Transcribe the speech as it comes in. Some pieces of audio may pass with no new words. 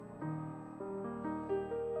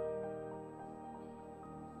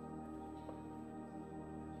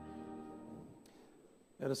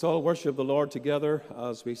Let us all worship the Lord together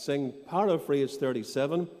as we sing Paraphrase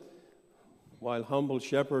 37, while humble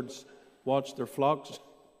shepherds watch their flocks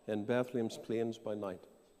in Bethlehem's plains by night.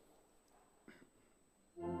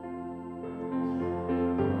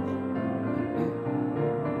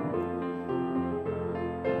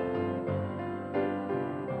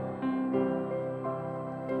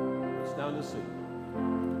 It's down to sing.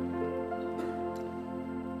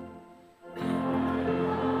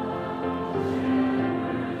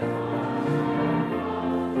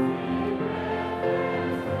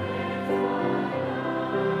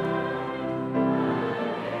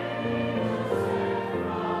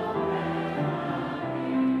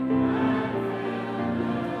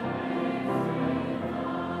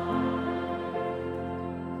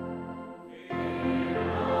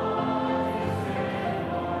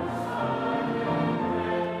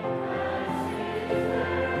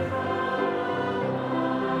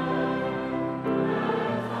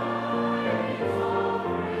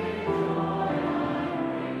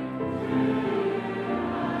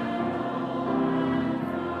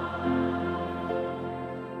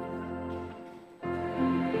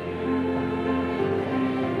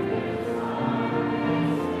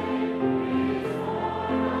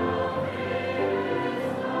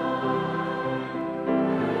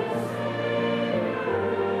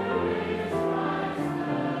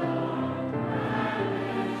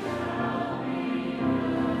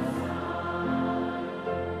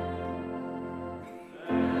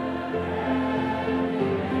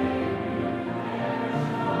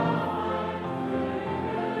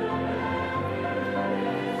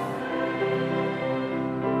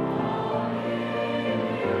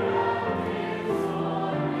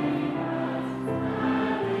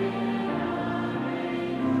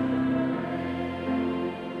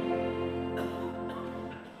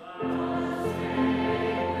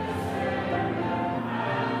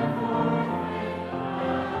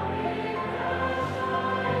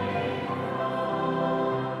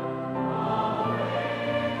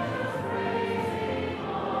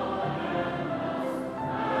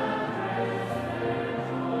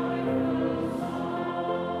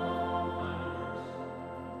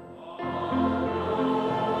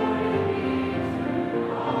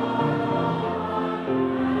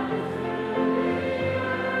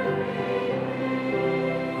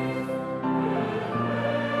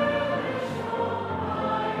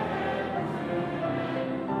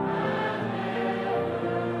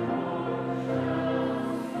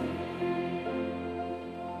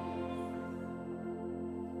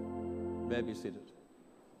 Be seated.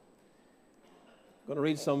 I'm going to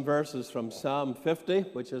read some verses from Psalm 50,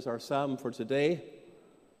 which is our psalm for today.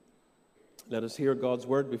 Let us hear God's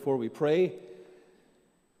word before we pray.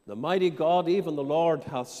 The mighty God, even the Lord,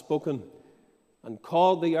 hath spoken, and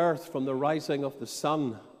called the earth from the rising of the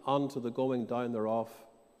sun unto the going down thereof.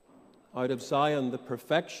 Out of Zion, the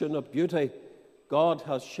perfection of beauty, God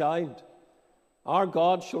hath shined. Our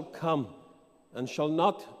God shall come, and shall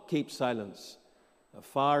not keep silence. A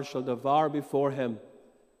fire shall devour before him,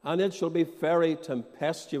 and it shall be very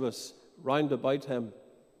tempestuous round about him.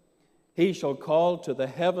 He shall call to the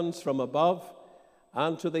heavens from above,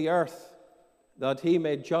 and to the earth, that he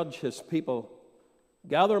may judge his people.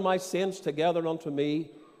 Gather my saints together unto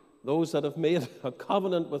me, those that have made a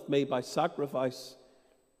covenant with me by sacrifice.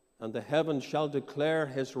 And the heavens shall declare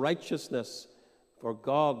his righteousness, for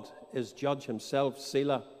God is judge himself.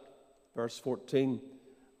 Selah. Verse 14.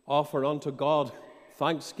 Offer unto God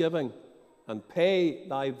thanksgiving, and pay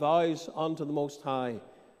thy vows unto the Most High,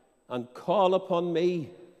 and call upon me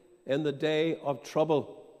in the day of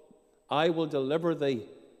trouble. I will deliver thee,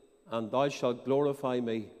 and thou shalt glorify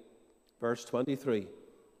me. Verse 23.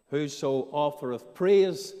 Whoso offereth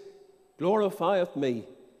praise glorifieth me,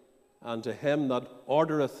 and to him that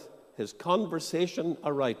ordereth his conversation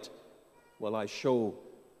aright will I show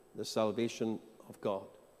the salvation of God.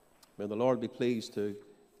 May the Lord be pleased to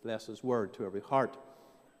bless his word to every heart.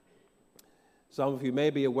 Some of you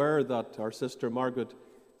may be aware that our sister Margaret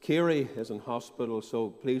Carey is in hospital, so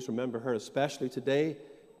please remember her especially today,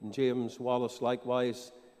 and James Wallace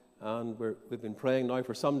likewise. And we've been praying now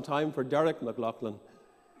for some time for Derek McLaughlin,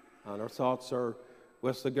 and our thoughts are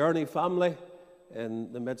with the Gurney family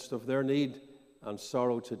in the midst of their need and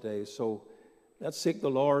sorrow today. So let's seek the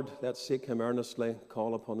Lord, let's seek him earnestly,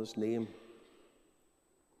 call upon his name.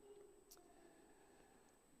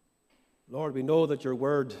 Lord, we know that your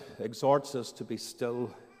word exhorts us to be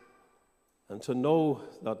still and to know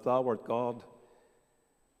that thou art God.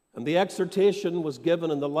 And the exhortation was given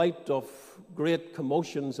in the light of great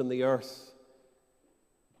commotions in the earth,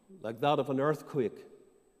 like that of an earthquake,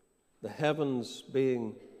 the heavens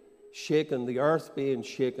being shaken, the earth being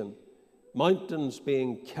shaken, mountains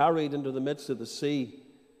being carried into the midst of the sea,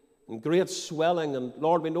 and great swelling. And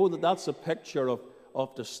Lord, we know that that's a picture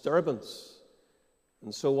of disturbance.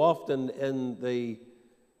 And so often in the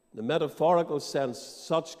metaphorical sense,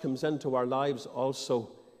 such comes into our lives also.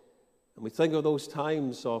 And we think of those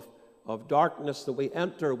times of darkness that we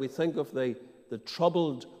enter. We think of the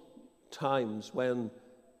troubled times when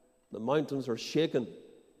the mountains are shaken.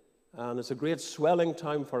 And it's a great swelling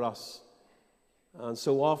time for us. And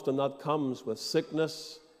so often that comes with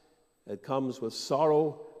sickness. It comes with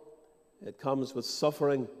sorrow. It comes with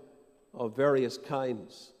suffering of various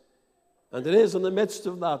kinds. And it is in the midst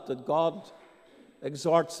of that God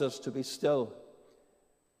exhorts us to be still.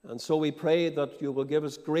 And so we pray that you will give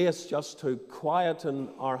us grace just to quieten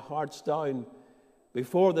our hearts down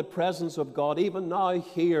before the presence of God, even now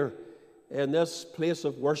here in this place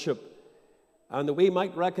of worship, and that we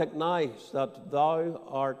might recognize that thou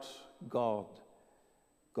art God,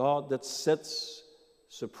 God that sits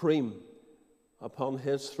supreme upon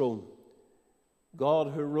his throne,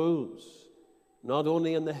 God who rules not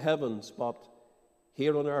only in the heavens but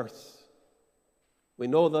here on earth. We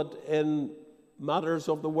know that in matters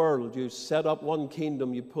of the world, you set up one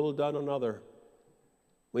kingdom, you pull down another.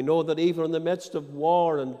 We know that even in the midst of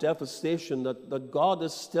war and devastation, that God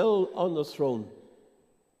is still on the throne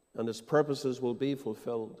and his purposes will be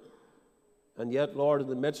fulfilled. And yet, Lord, in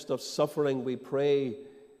the midst of suffering, we pray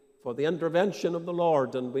for the intervention of the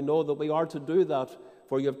Lord, and we know that we are to do that,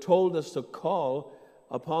 for you have told us to call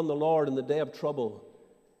upon the Lord in the day of trouble.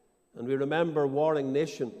 And we remember warring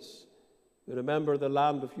nations. We remember the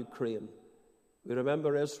land of Ukraine. We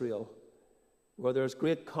remember Israel, where there's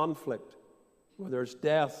great conflict, where there's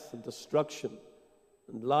death and destruction,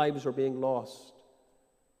 and lives are being lost.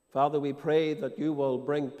 Father, we pray that you will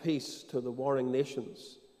bring peace to the warring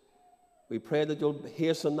nations. We pray that you'll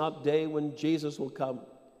hasten that day when Jesus will come.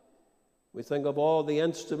 We think of all the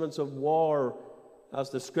instruments of war, as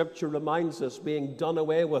the Scripture reminds us, being done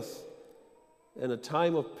away with in a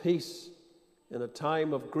time of peace, in a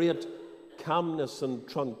time of great calmness and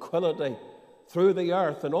tranquility through the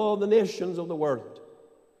earth and all the nations of the world.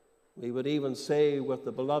 We would even say with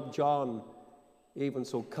the beloved John, even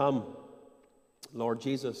so come, Lord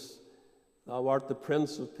Jesus, thou art the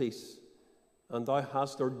Prince of Peace, and thou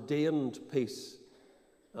hast ordained peace,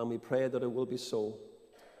 and we pray that it will be so.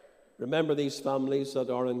 Remember these families that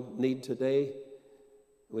are in need today.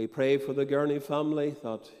 We pray for the Gurney family,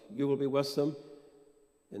 that you will be with them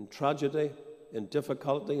in tragedy, in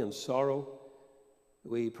difficulty, in sorrow.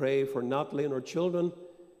 We pray for Natalie and her children,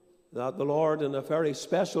 that the Lord in a very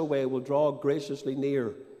special way will draw graciously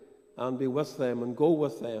near and be with them and go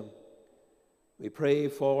with them. We pray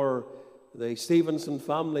for the Stevenson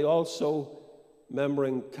family also,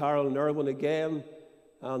 remembering Carol and Erwin again,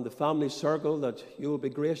 and the family circle, that you will be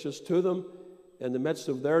gracious to them in the midst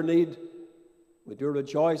of their need. We do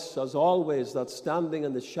rejoice, as always, that standing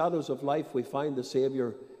in the shadows of life we find the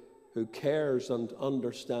Saviour who cares and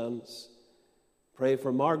understands. Pray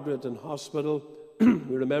for Margaret in hospital.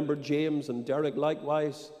 We remember James and Derek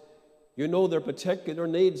likewise. You know their particular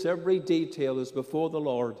needs. Every detail is before the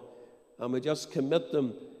Lord, and we just commit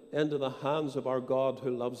them into the hands of our God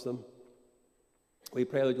who loves them. We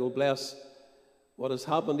pray that you'll bless what has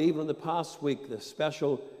happened even in the past week, the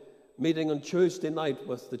special meeting on Tuesday night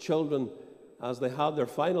with the children as they had their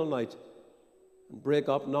final night and break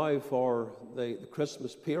up now for the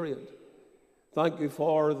Christmas period. Thank you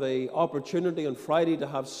for the opportunity on Friday to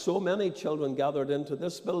have so many children gathered into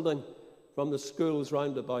this building from the schools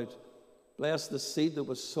round about. Bless the seed that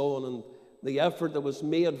was sown and the effort that was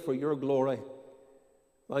made for your glory.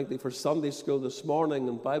 Thank you for Sunday school this morning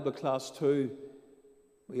and Bible class too.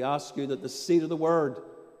 We ask you that the seed of the word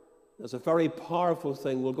is a very powerful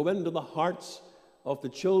thing, will go into the hearts of the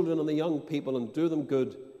children and the young people and do them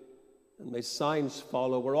good. And may signs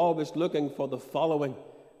follow. We're always looking for the following,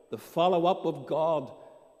 the follow-up of God,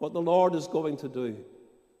 what the Lord is going to do.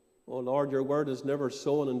 Oh Lord, your word is never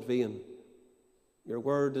sown in vain. Your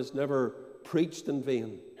word is never preached in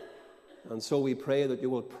vain. And so we pray that you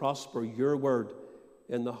will prosper your word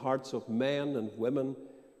in the hearts of men and women,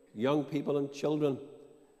 young people and children.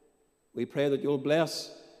 We pray that you'll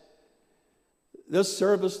bless this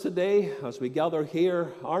service today as we gather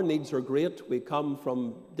here. Our needs are great. We come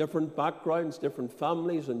from different backgrounds, different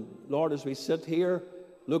families, and Lord, as we sit here,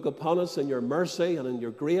 look upon us in your mercy and in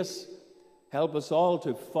your grace. Help us all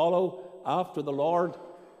to follow after the Lord.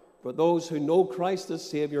 For those who know Christ as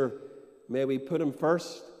Savior, may we put him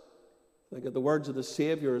first. Think of the words of the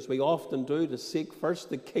Savior, as we often do, to seek first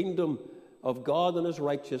the kingdom of God and his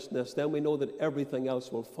righteousness. Then we know that everything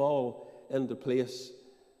else will fall into place.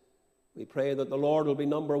 We pray that the Lord will be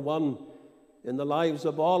number one in the lives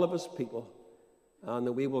of all of his people, and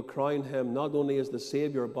that we will crown him not only as the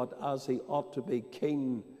Savior, but as he ought to be,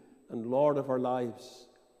 King and Lord of our lives.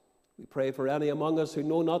 We pray for any among us who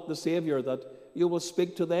know not the Savior, that you will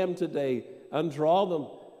speak to them today and draw them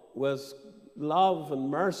with love and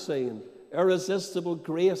mercy and irresistible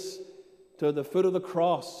grace to the foot of the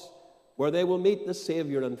cross, where they will meet the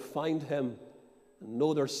Savior and find him and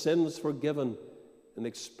know their sins forgiven and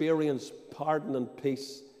experience pardon and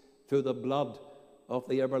peace through the blood of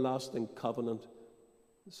the everlasting covenant.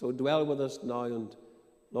 So dwell with us now, and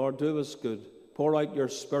Lord, do us good. Pour out your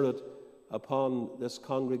Spirit upon this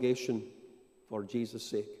congregation for Jesus'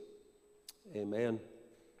 sake. Amen.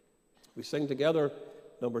 We sing together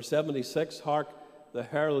number 76, Hark the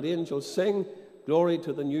Herald Angels Sing, Glory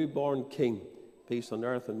to the Newborn King, Peace on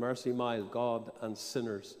earth and mercy mild, God and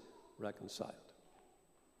sinners reconciled.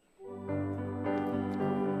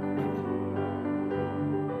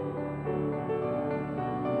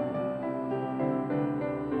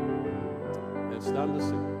 Let's stand to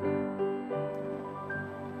sing.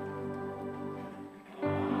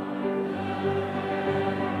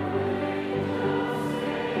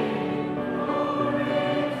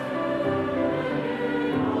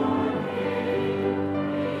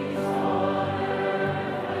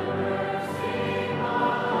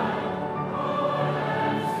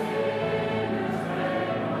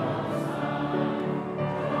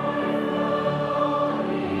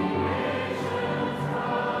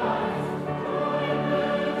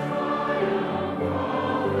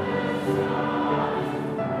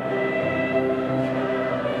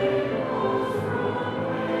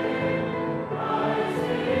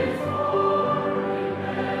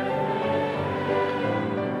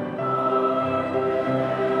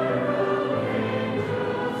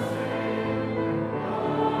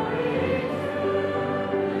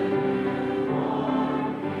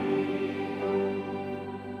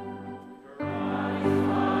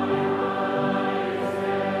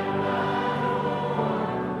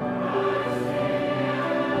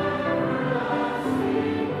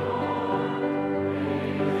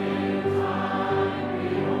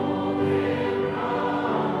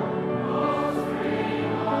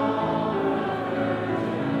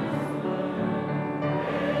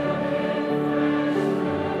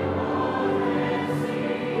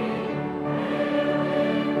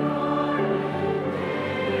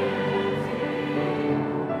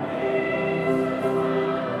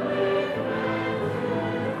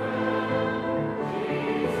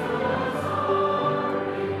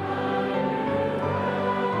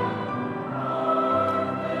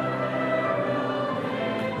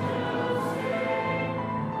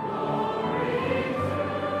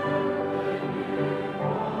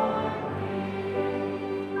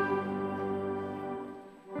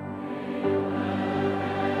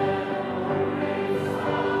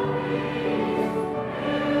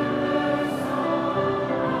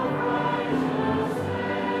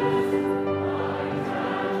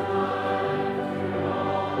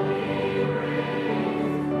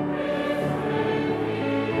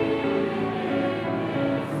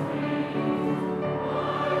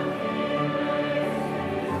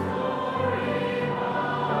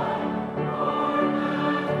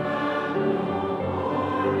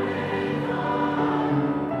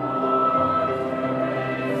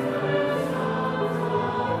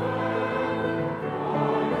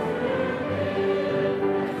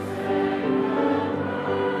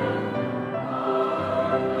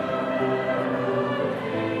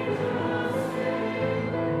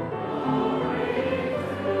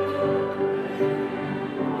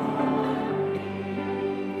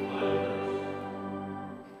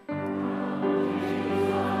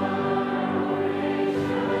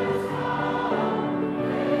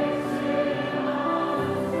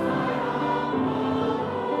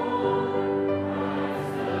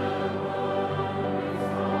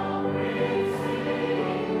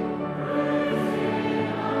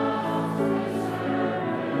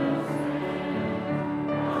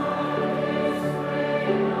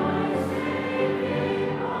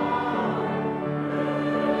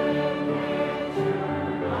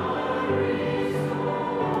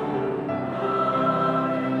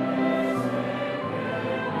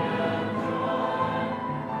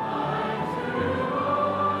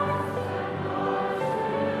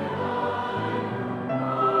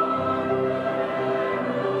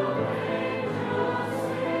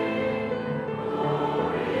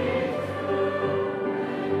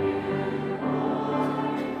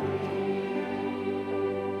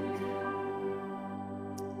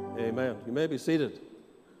 You may be seated.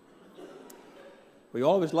 We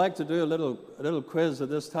always like to do a little quiz at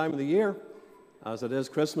this time of the year, as it is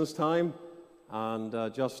Christmas time,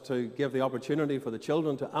 and just to give the opportunity for the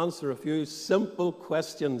children to answer a few simple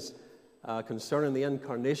questions concerning the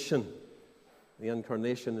Incarnation. The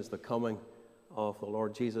Incarnation is the coming of the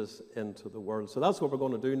Lord Jesus into the world. So that's what we're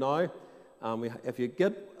going to do now. If you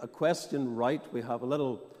get a question right, we have a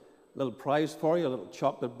little prize for you, a little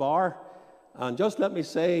chocolate bar. And just let me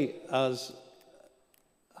say, as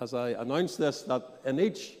I announce this, that in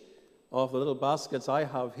each of the little baskets I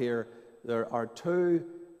have here, there are 2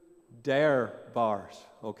 Dare bars,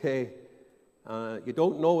 okay? You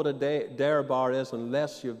don't know what a Dare bar is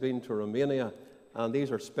unless you've been to Romania, and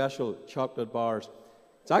these are special chocolate bars.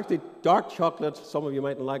 It's actually dark chocolate. Some of you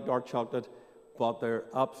mightn't like dark chocolate, but they're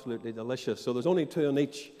absolutely delicious. So there's only 2 in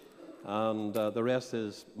each, and the rest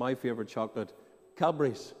is my favorite chocolate,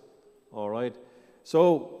 Cadbury's. All right.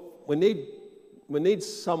 So we need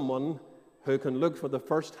someone who can look for the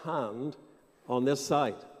first hand on this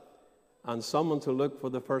side, and someone to look for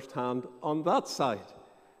the first hand on that side.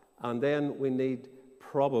 And then we need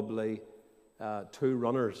probably 2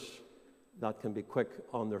 runners that can be quick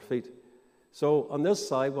on their feet. So on this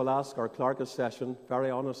side, we'll ask our clerk of session, very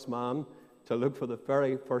honest man, to look for the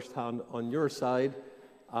very first hand on your side.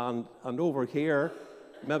 And over here,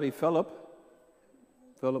 maybe Philip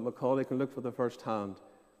McCauley can look for the first hand.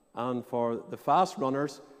 And for the fast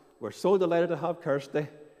runners, we're so delighted to have Kirsty.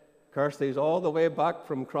 Kirsty's all the way back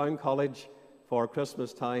from Crown College for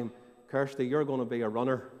Christmas time. Kirsty, you're going to be a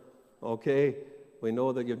runner, okay? We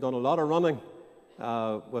know that you've done a lot of running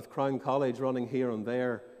with Crown College, running here and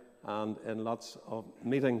there and in lots of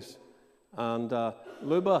meetings. And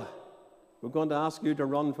Luba, we're going to ask you to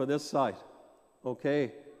run for this side,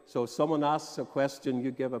 okay? So if someone asks a question,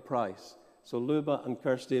 you give a prize. So Luba and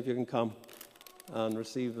Kirsty, if you can come and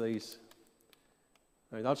receive these.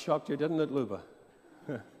 Now, that shocked you, didn't it, Luba?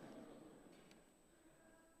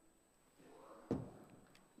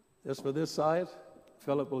 Just for this side,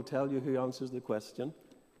 Philip will tell you who answers the question.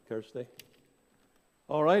 Kirsty.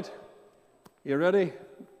 All right. You ready?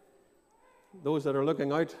 Those that are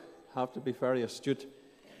looking out have to be very astute.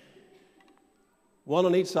 1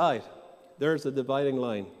 on each side. There's the dividing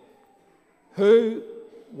line. Who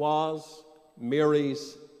was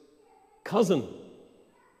Mary's cousin?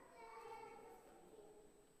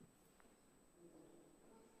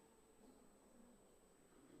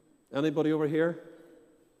 Anybody over here?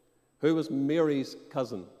 Who was Mary's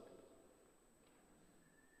cousin?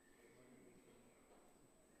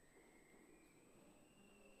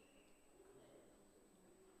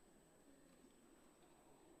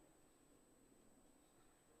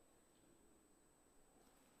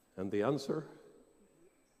 And the answer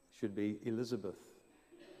should be Elizabeth.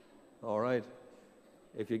 All right.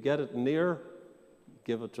 If you get it near,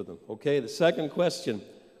 give it to them. Okay, the second question.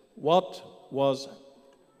 What was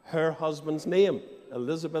her husband's name?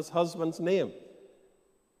 Elizabeth's husband's name.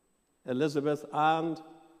 Elizabeth and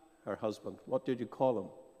her husband. What did you call him?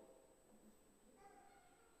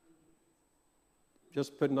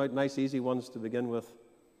 Just putting out nice, easy ones to begin with.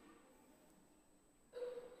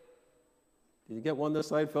 Did you get one this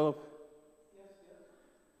side, Philip? Yes.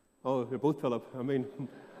 Oh, you're both Philip. I mean,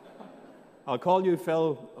 I'll call you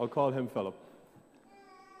Phil. I'll call him Philip.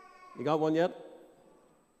 You got one yet?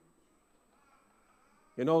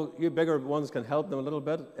 You know, you bigger ones can help them a little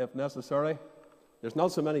bit if necessary. There's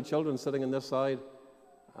not so many children sitting on this side,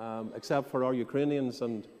 except for our Ukrainians,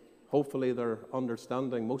 and hopefully they're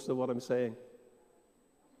understanding most of what I'm saying.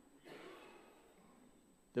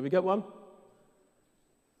 Did we get one?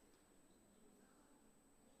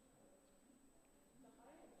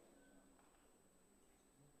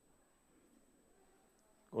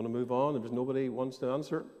 Going to move on. If nobody wants to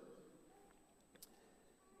answer.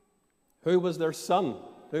 Who was their son?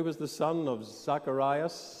 Who was the son of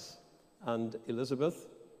Zacharias and Elizabeth?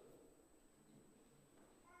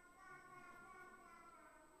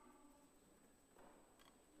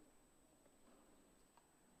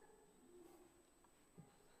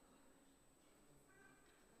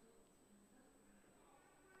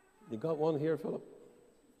 You got one here, Philip?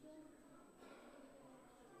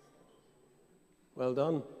 Well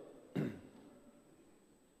done.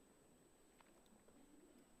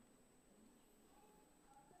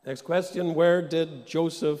 Next question, where did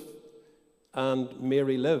Joseph and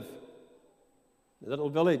Mary live? A little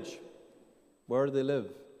village. Where do they live?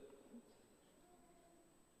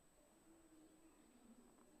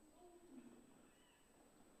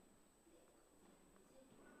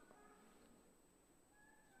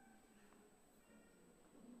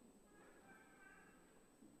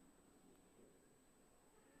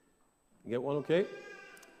 You get one, okay?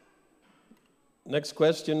 Next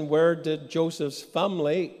question, where did Joseph's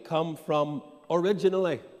family come from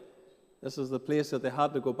originally? This is the place that they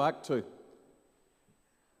had to go back to.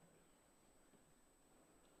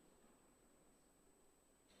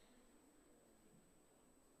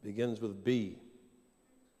 Begins with B.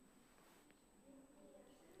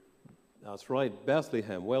 That's right,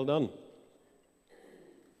 Bethlehem. Well done.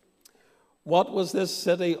 What was this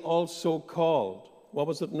city also called? What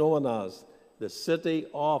was it known as? The city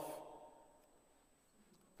of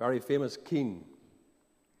very famous king.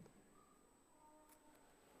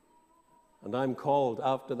 And I'm called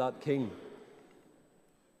after that king.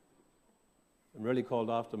 I'm really called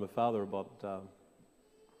after my father, but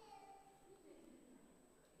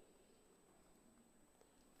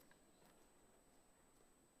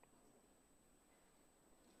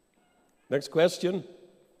next question.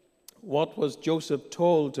 What was Joseph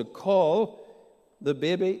told to call the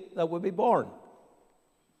baby that would be born?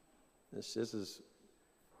 This is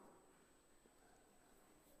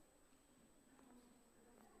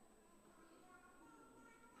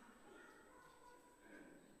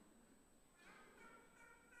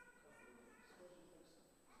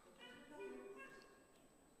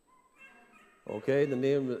okay, the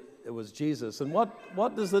name, it was Jesus. And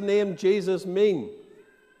what does the name Jesus mean?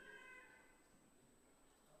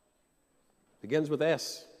 Begins with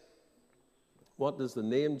S. What does the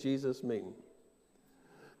name Jesus mean?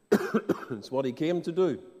 It's what he came to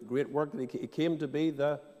do. Great work that he came to be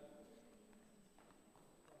the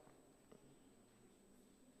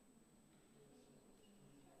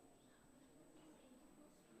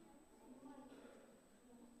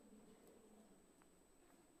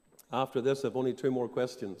After this, I've only 2 more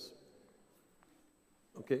questions.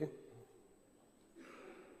 Okay?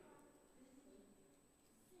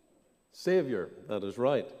 Savior, that is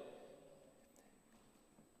right.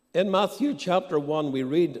 In Matthew chapter 1, we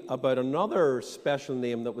read about another special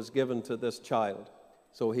name that was given to this child.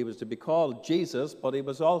 So he was to be called Jesus, but he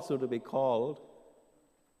was also to be called,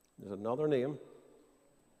 there's another name.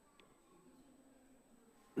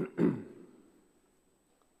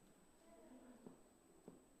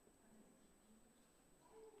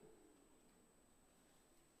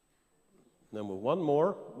 Then one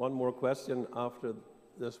more question after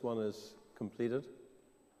this one is completed.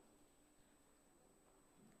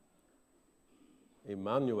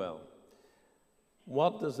 Emmanuel.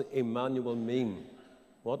 What does Emmanuel mean?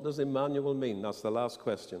 What does Emmanuel mean? That's the last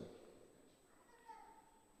question.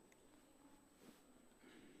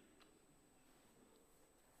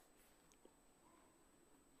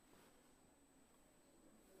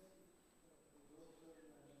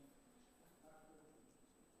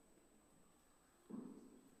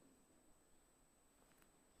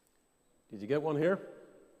 Did you get one here?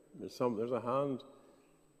 There's a hand.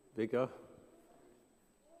 Vika.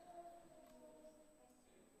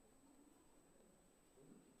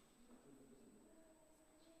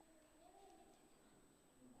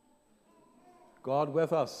 God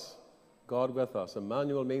with us. God with us.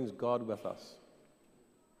 Emmanuel means God with us.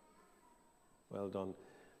 Well done.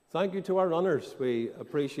 Thank you to our runners. We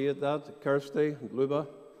appreciate that. Kirsty and Luba.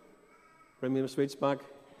 Bring me my sweets back.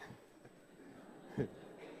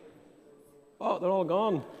 Oh, they're all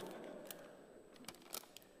gone. Do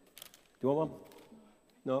you want one?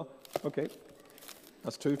 No? Okay.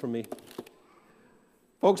 That's 2 from me.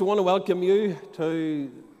 Folks, I want to welcome you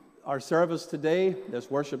to our service today,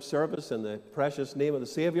 this worship service in the precious name of the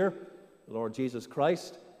Savior, the Lord Jesus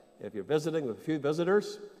Christ. If you're visiting with a few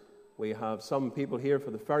visitors, we have some people here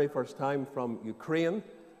for the very first time from Ukraine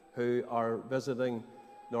who are visiting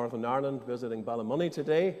Northern Ireland, visiting Ballymoney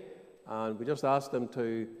today. And we just asked them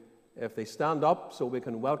to, if they stand up so we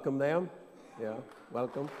can welcome them. Yeah,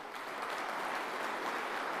 welcome.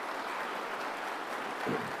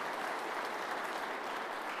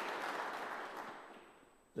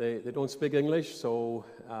 They don't speak English, so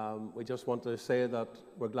we just want to say that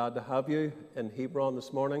we're glad to have you in Hebron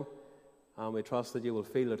this morning, and we trust that you will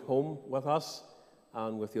feel at home with us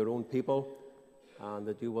and with your own people, and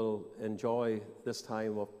that you will enjoy this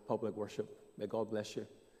time of public worship. May God bless you.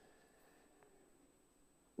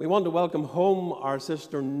 We want to welcome home our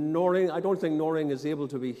sister Noreen. I don't think Noreen is able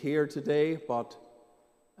to be here today, but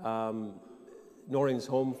Noreen's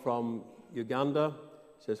home from Uganda.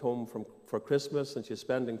 She's home for Christmas, and she's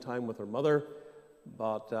spending time with her mother.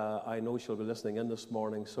 But I know she'll be listening in this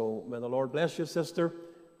morning. So may the Lord bless you, sister,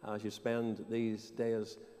 as you spend these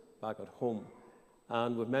days back at home.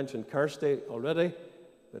 And we've mentioned Kirsty already.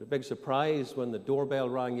 We had a big surprise when the doorbell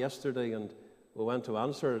rang yesterday, and we went to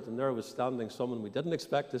answer it, and there was standing someone we didn't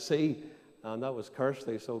expect to see, and that was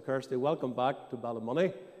Kirsty. So, Kirsty, welcome back to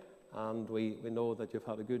Ballymoney, and we know that you've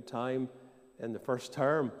had a good time in the first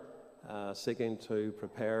term, seeking to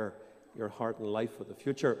prepare your heart and life for the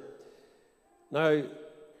future. Now,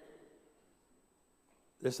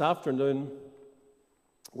 this afternoon,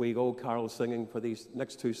 we go carol singing for these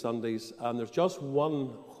next 2 Sundays, and there's just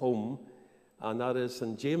one home, and that is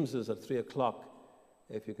St. James's at 3 o'clock.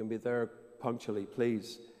 If you can be there punctually,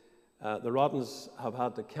 please. The Roddens have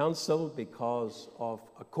had to cancel because of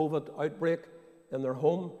a COVID outbreak in their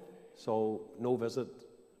home, so no visit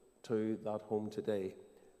to that home today.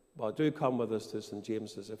 But do come with us to St.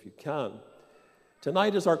 James's if you can.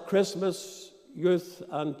 Tonight is our Christmas Youth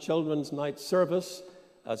and Children's Night service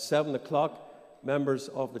at 7 o'clock. Members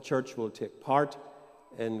of the church will take part,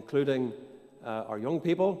 including our young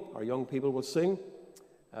people. Our young people will sing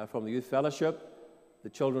from the Youth Fellowship. The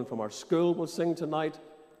children from our school will sing tonight,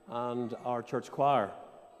 and our church choir.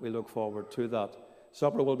 We look forward to that.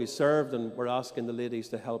 Supper will be served, and we're asking the ladies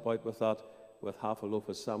to help out with that, with half a loaf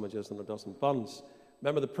of sandwiches and a dozen buns.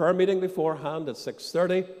 Remember the prayer meeting beforehand at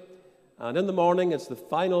 6:30, and in the morning it's the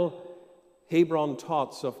final Hebron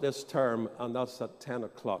Tots of this term, and that's at 10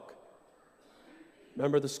 o'clock.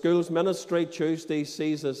 Remember the school's ministry Tuesday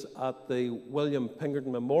sees us at the William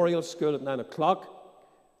Pinkerton Memorial School at 9 o'clock.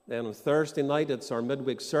 Then on Thursday night, it's our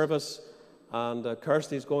midweek service, and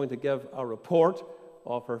Kirsty's going to give a report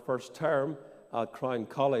of her first term at Crown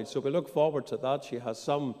College. So we look forward to that. She has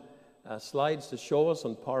some slides to show us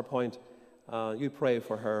on PowerPoint. You pray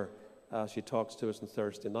for her as she talks to us on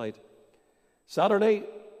Thursday night. Saturday,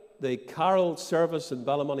 the carol service in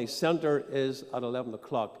Ballymoney Centre is at 11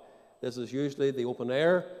 o'clock. This is usually the open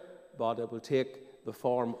air, but it will take the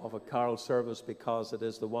form of a carol service because it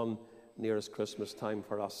is the one nearest Christmas time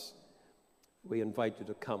for us. We invite you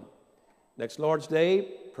to come. Next Lord's Day,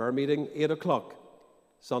 prayer meeting 8 o'clock,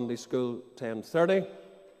 Sunday school 10:30,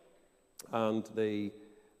 and the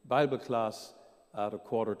Bible class at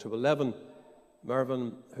 11:15.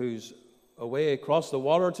 Mervyn, who's away across the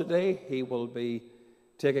water today, he will be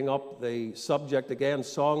taking up the subject again,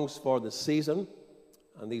 Songs for the Season,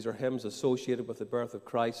 and these are hymns associated with the birth of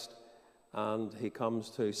Christ, and he comes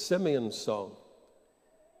to Simeon's song.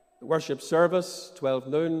 The worship service, 12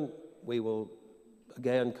 noon, we will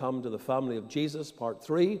again come to the family of Jesus, part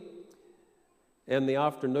 3. In the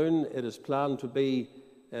afternoon, it is planned to be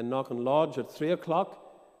in Knockin Lodge at 3 o'clock,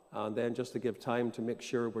 and then just to give time to make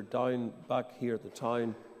sure we're down back here at the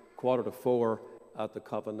town, 3:45 at the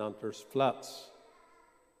Covenanters Flats.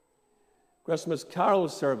 Christmas carol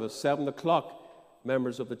service, 7 o'clock.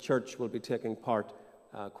 Members of the church will be taking part.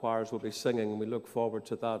 Choirs will be singing, and we look forward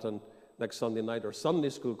to that. And next Sunday night, our Sunday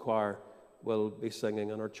school choir will be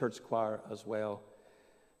singing, and our church choir as well.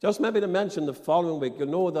 Just maybe to mention the following week, you'll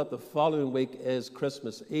know that the following week is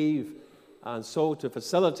Christmas Eve, and so to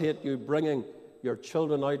facilitate you bringing your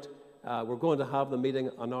children out, we're going to have the meeting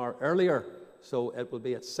an hour earlier, so it will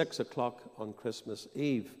be at 6 o'clock on Christmas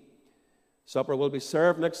Eve. Supper will be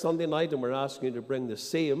served next Sunday night, and we're asking you to bring the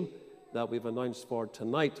same that we've announced for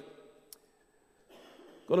tonight.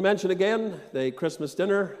 Going to mention again the Christmas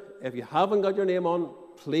dinner. If you haven't got your name on,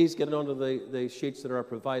 please get it onto the sheets that are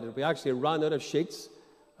provided. We actually ran out of sheets,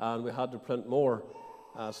 and we had to print more.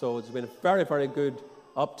 So it's been a very, very good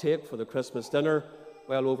uptake for the Christmas dinner.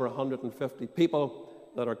 Well over 150 people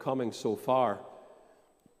that are coming so far.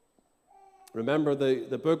 Remember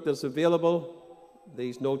the book that's available,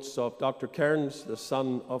 these notes of Dr. Cairns, the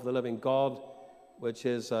Son of the Living God, which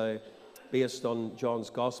is based on John's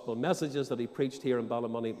Gospel messages that he preached here in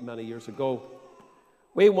Ballymoney many years ago.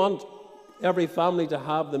 We want every family to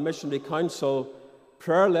have the Missionary Council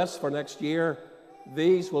prayer list for next year.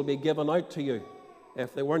 These will be given out to you.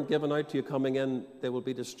 If they weren't given out to you coming in, they will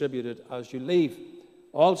be distributed as you leave.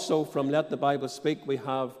 Also, from Let the Bible Speak, we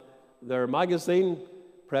have their magazine,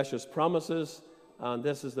 Precious Promises, and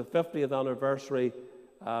this is the 50th anniversary,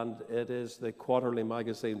 and it is the quarterly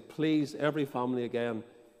magazine. Please, every family again,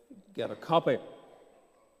 get a copy. I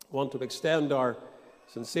want to extend our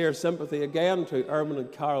sincere sympathy again to Erwin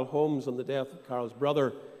and Carol Holmes on the death of Carol's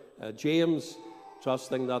brother, James,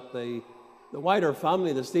 trusting that the wider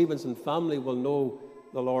family, the Stevenson family, will know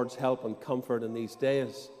the Lord's help and comfort in these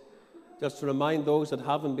days. Just to remind those that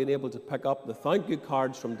haven't been able to pick up the thank you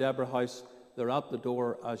cards from Deborah House, they're at the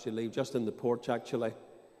door as you leave, just in the porch actually.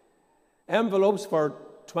 Envelopes for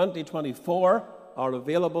 2024 are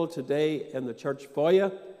available today in the church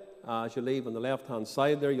foyer. As you leave on the left-hand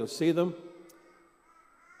side there, you'll see them.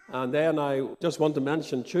 And then I just want to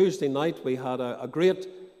mention Tuesday night we had a great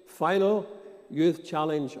final youth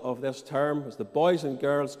challenge of this term. As the boys and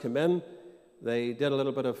girls came in, they did a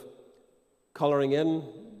little bit of colouring in,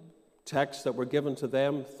 texts that were given to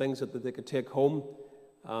them, things that they could take home.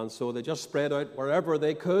 And so they just spread out wherever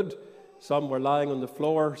they could Some were lying on the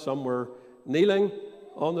floor, some were kneeling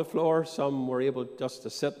on the floor, some were able just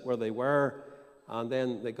to sit where they were, and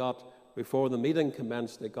then they got, before the meeting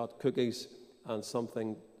commenced, they got cookies and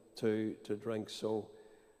something to drink. So I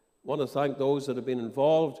want to thank those that have been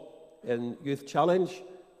involved in Youth Challenge,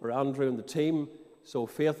 for Andrew and the team, so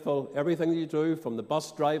faithful. Everything that you do, from the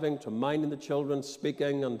bus driving to minding the children,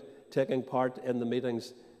 speaking and taking part in the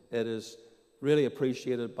meetings, it is really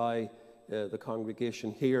appreciated by the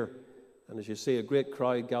congregation here. And as you see, a great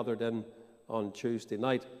crowd gathered in on Tuesday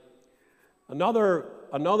night. Another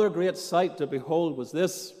great sight to behold was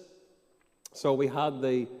this. So we had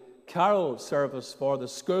the carol service for the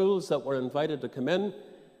schools that were invited to come in.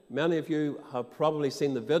 Many of you have probably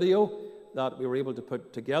seen the video that we were able to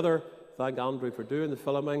put together. Thank Andrew for doing the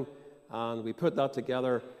filming. And we put that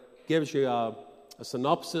together. Gives you a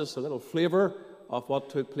synopsis, a little flavour of what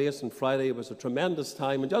took place on Friday. It was a tremendous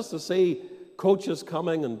time. And just to see coaches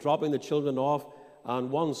coming and dropping the children off,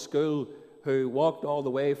 and one school who walked all the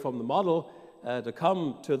way from the model to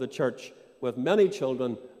come to the church with many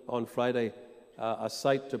children on Friday, a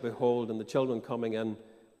sight to behold, and the children coming in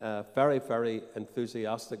very, very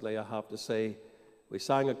enthusiastically, I have to say. We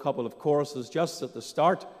sang a couple of choruses just at the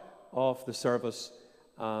start of the service,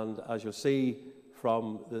 and as you'll see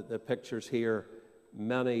from the pictures here,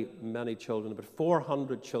 many, many children, about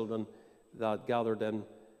 400 children that gathered in,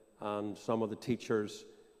 and some of the teachers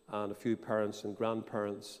and a few parents and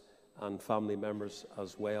grandparents and family members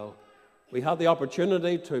as well. We had the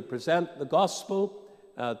opportunity to present the gospel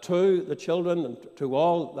to the children and to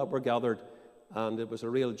all that were gathered, and it was a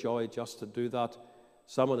real joy just to do that.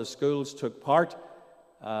 Some of the schools took part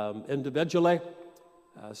individually,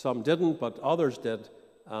 some didn't, but others did,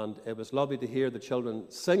 and it was lovely to hear the children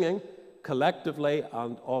singing collectively,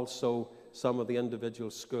 and also some of the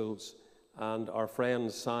individual schools, and our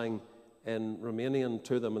friends sang in Romanian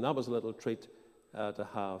to them, and that was a little treat to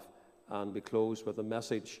have. And we close with a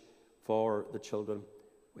message for the children.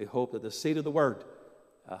 We hope that the seed of the word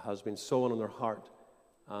has been sown in their heart,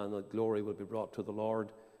 and that glory will be brought to the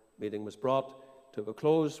Lord. Meeting was brought to a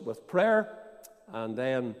close with prayer, and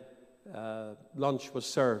then lunch was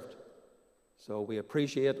served. So we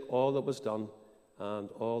appreciate all that was done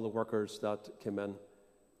and all the workers that came in.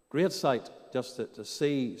 Great sight just to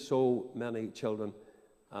see so many children,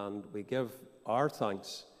 and we give our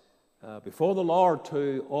thanks before the Lord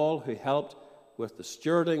to all who helped with the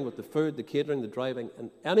stewarding, with the food, the catering, the driving, and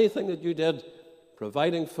anything that you did,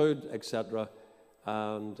 providing food, etc.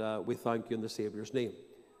 And we thank you in the Saviour's name.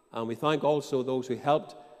 And we thank also those who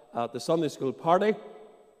helped at the Sunday school party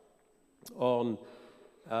on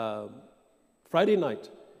Friday night.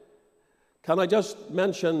 Can I just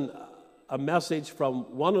mention a message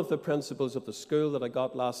from one of the principals of the school that I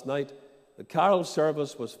got last night? The carol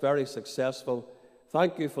service was very successful.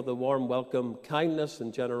 Thank you for the warm welcome, kindness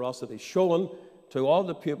and generosity shown to all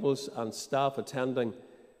the pupils and staff attending.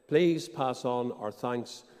 Please pass on our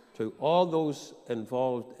thanks to all those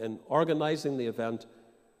involved in organising the event,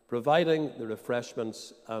 providing the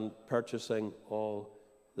refreshments and purchasing all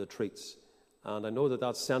the treats. And I know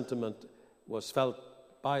that sentiment was felt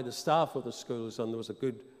by the staff of the schools, and there was a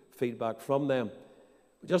good feedback from them.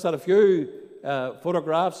 We just had a few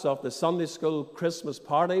photographs of the Sunday school Christmas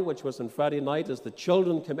party, which was on Friday night as the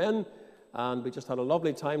children came in, and we just had a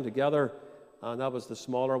lovely time together, and that was the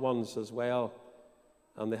smaller ones as well.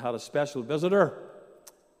 And they had a special visitor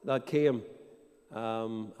that came,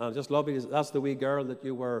 and just lovely. That's the wee girl that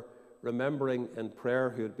you were remembering in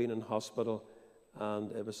prayer who had been in hospital,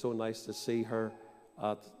 and it was so nice to see her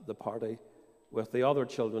at the party with the other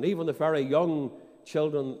children, even the very young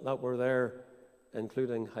children that were there,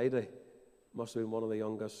 including Heidi, must have been one of the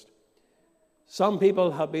youngest. Some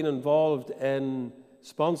people have been involved in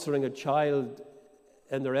sponsoring a child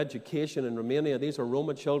in their education in Romania. These are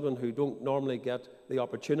Roma children who don't normally get the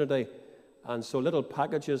opportunity, and so little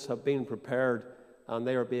packages have been prepared, and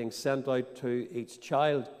they are being sent out to each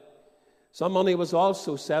child. Some money was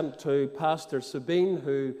also sent to Pastor Sabine,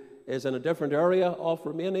 who is in a different area of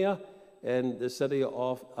Romania, in the city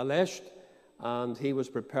of Alești, and he was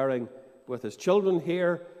preparing with his children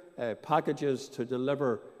here packages to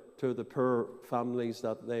deliver to the poor families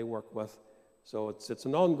that they work with. So it's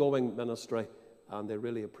an ongoing ministry, and they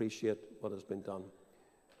really appreciate what has been done.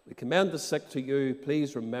 We commend the sick to you.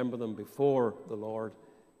 Please remember them before the Lord,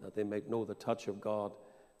 that they may know the touch of God.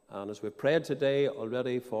 And as we prayed today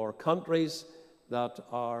already for countries that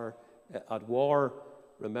are at war,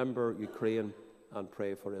 remember Ukraine and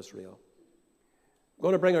pray for Israel. We're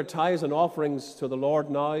going to bring our tithes and offerings to the Lord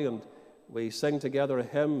now, and we sing together a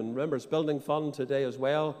hymn and Remembrance Building Fund today as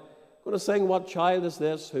well. We're going to sing What Child Is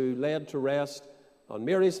This Who Laid to Rest on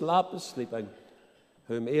Mary's lap is sleeping,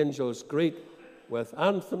 whom angels greet with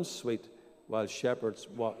anthems sweet, while shepherds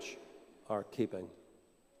watch are keeping.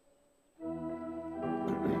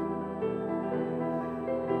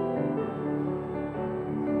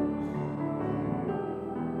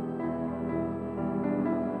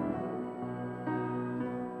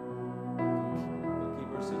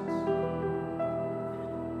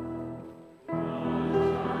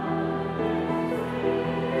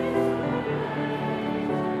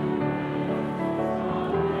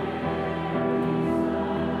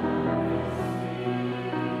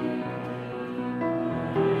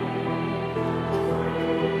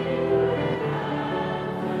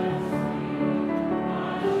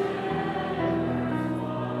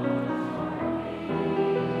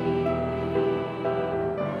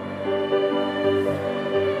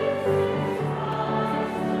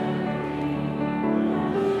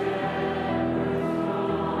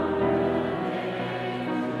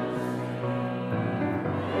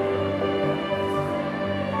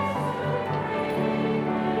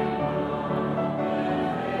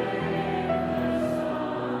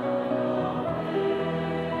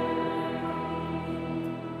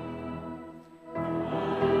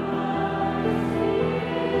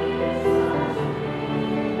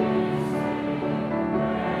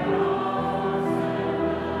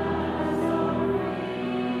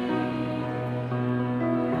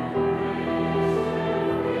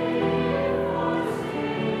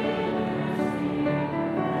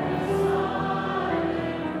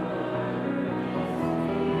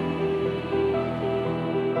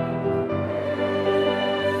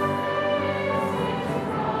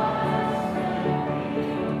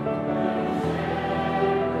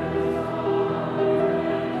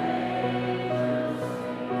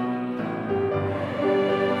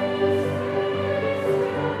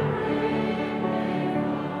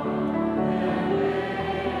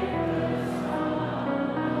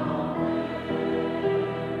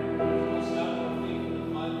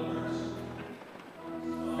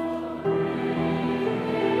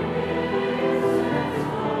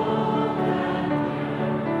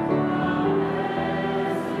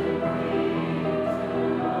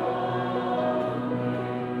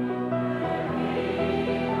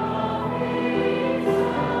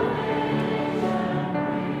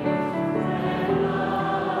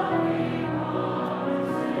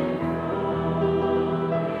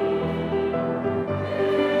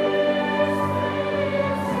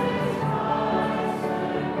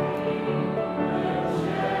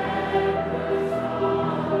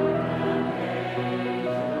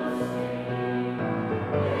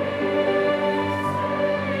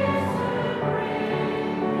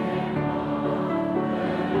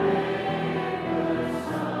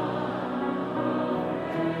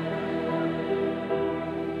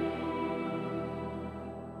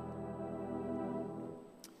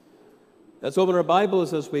 Let's open our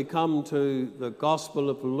Bibles as we come to the Gospel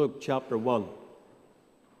of Luke, chapter 1.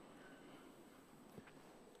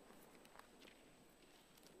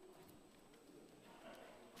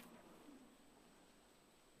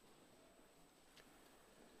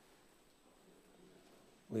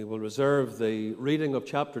 We will reserve the reading of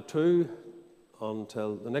chapter 2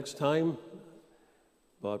 until the next time,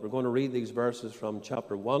 but we're going to read these verses from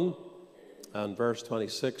chapter 1 and verse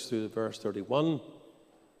 26 through verse 31.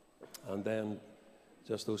 And then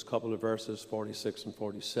just those couple of verses, 46 and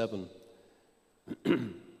 47.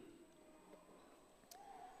 And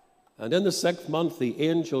in the 6th month, the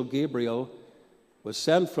angel Gabriel was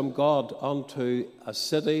sent from God unto a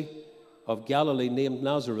city of Galilee named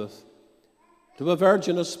Nazareth, to a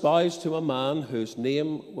virgin espoused to a man whose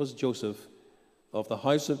name was Joseph, of the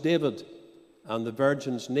house of David, and the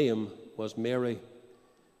virgin's name was Mary.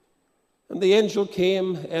 And the angel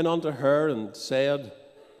came in unto her and said,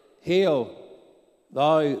 Hail,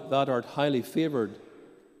 thou that art highly favoured,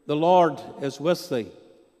 the Lord is with thee.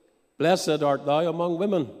 Blessed art thou among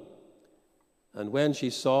women. And when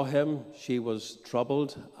she saw him, she was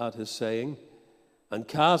troubled at his saying, and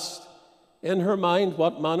cast in her mind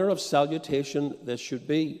what manner of salutation this should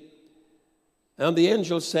be. And the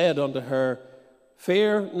angel said unto her,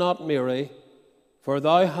 Fear not, Mary, for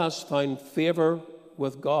thou hast found favour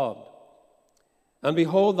with God. And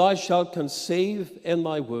behold, thou shalt conceive in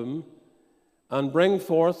thy womb, and bring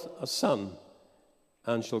forth a son,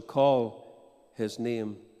 and shall call his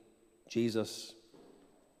name Jesus.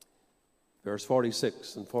 Verse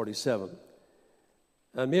 46 and 47.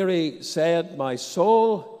 And Mary said, My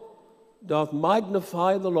soul doth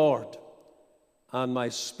magnify the Lord, and my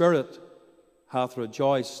spirit hath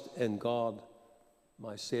rejoiced in God,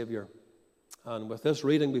 my Saviour. And with this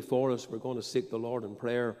reading before us, we're going to seek the Lord in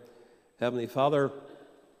prayer, Heavenly Father,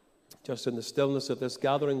 just in the stillness of this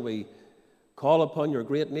gathering, we call upon your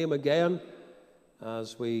great name again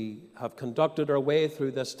as we have conducted our way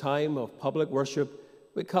through this time of public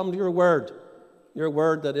worship. We come to your word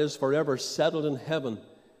that is forever settled in heaven,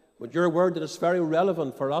 but your word that is very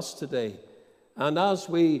relevant for us today. And as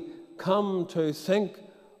we come to think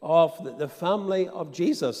of the family of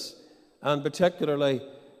Jesus, and particularly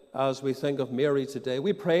as we think of Mary today,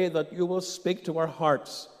 we pray that you will speak to our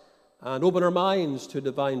hearts and open our minds to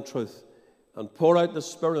divine truth, and pour out the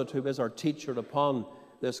Spirit who is our teacher upon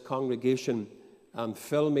this congregation, and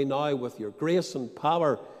fill me now with your grace and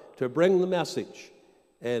power to bring the message.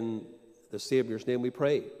 In the Saviour's name we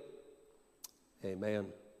pray. Amen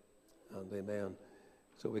and amen.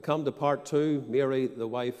 So we come to part 2, Mary, the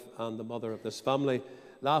wife and the mother of this family.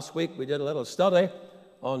 Last week we did a little study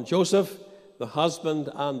on Joseph, the husband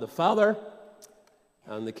and the father,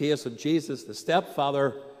 and the case of Jesus, the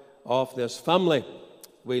stepfather of this family.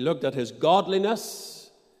 We looked at his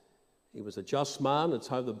godliness. He was a just man. It's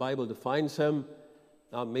how the Bible defines him.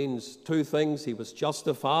 That means two things. He was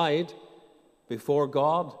justified before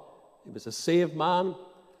God. He was a saved man,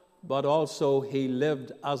 but also he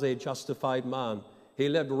lived as a justified man. He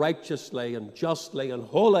lived righteously and justly and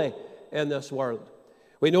holy in this world.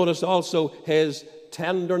 We notice also his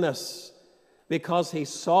tenderness, because he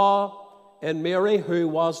saw in Mary, who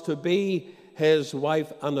was to be his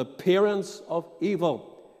wife, an appearance of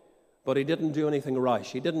evil. But he didn't do anything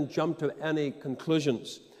rash. He didn't jump to any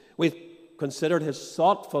conclusions. We've considered his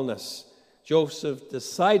thoughtfulness. Joseph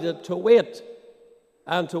decided to wait,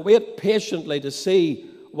 and to wait patiently to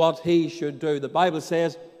see what he should do. The Bible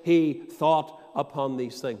says he thought upon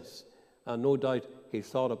these things, and no doubt he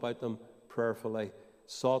thought about them prayerfully,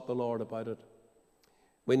 sought the Lord about it.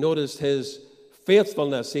 We noticed his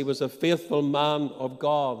faithfulness. He was a faithful man of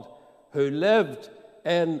God who lived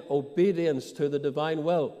in obedience to the divine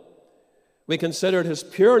will. We considered his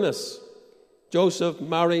pureness. Joseph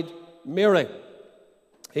married Mary.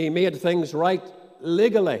 He made things right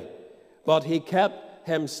legally, but he kept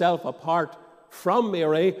himself apart from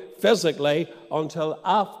Mary physically until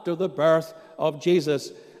after the birth of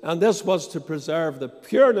Jesus. And this was to preserve the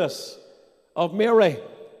pureness of Mary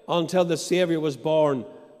until the Savior was born,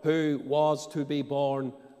 who was to be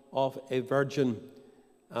born of a virgin.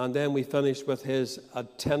 And then we finished with his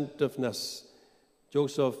attentiveness.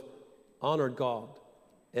 Joseph honored God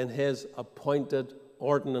in his appointed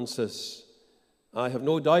ordinances. I have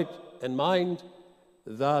no doubt in mind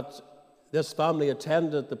that this family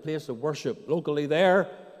attended the place of worship locally there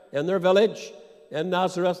in their village in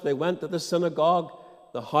Nazareth. They went to the synagogue,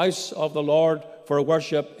 the house of the Lord, for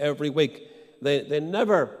worship every week. They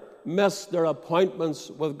never missed their appointments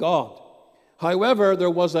with God. However, there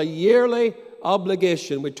was a yearly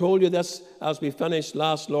obligation. We told you this as we finished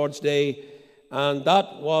last Lord's Day, and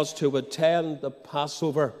that was to attend the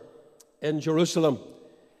Passover in Jerusalem.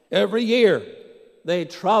 Every year, they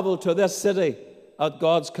traveled to this city at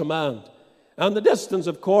God's command. And the distance,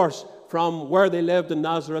 of course, from where they lived in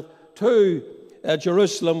Nazareth to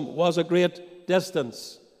Jerusalem was a great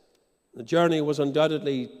distance. The journey was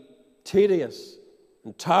undoubtedly tedious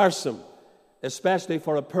and tiresome, especially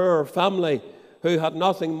for a poor family who had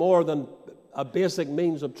nothing more than a basic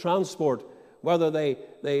means of transport. Whether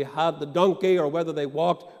they had the donkey or whether they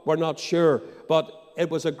walked, we're not sure. But it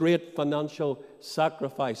was a great financial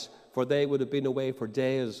sacrifice, for they would have been away for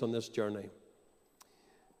days on this journey.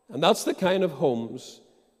 And that's the kind of homes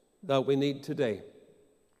that we need today.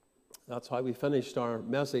 That's how we finished our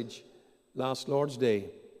message last Lord's Day.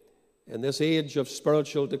 In this age of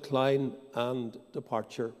spiritual decline and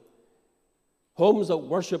departure, homes that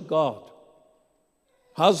worship God,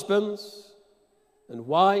 husbands and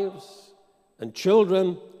wives and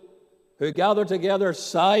children who gather together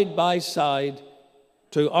side by side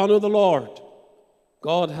to honor the Lord.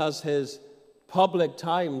 God has his public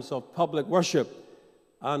times of public worship,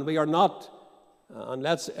 and we are not, and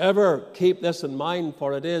let's ever keep this in mind,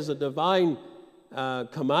 for it is a divine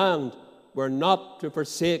command, we're not to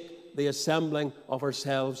forsake the assembling of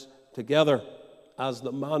ourselves together, as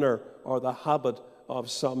the manner or the habit of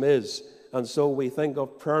some is. And so we think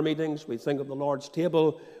of prayer meetings, we think of the Lord's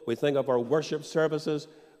table, we think of our worship services,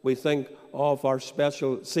 we think of our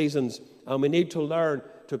special seasons, and we need to learn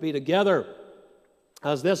to be together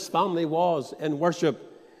as this family was in worship,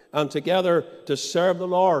 and together to serve the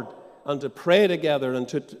Lord, and to pray together, and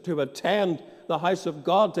to attend the house of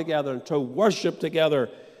God together, and to worship together,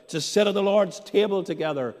 to sit at the Lord's table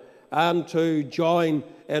together, and to join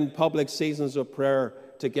in public seasons of prayer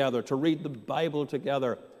together, to read the Bible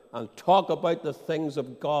together, and talk about the things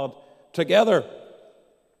of God together.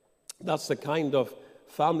 That's the kind of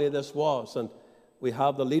family this was. And we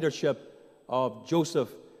have the leadership of Joseph,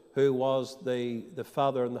 who was the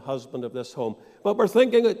father and the husband of this home. But we're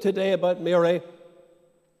thinking today about Mary.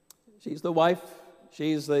 She's the wife.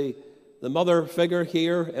 She's the mother figure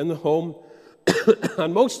here in the home.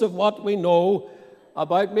 And most of what we know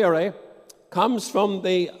about Mary comes from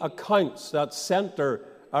the accounts that center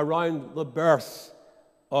around the birth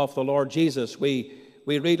of the Lord Jesus. We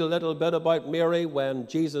read a little bit about Mary when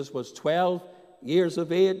Jesus was 12 years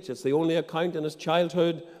of age. It's the only account in his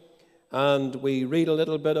childhood. And we read a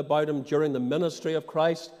little bit about him during the ministry of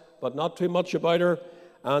Christ, but not too much about her.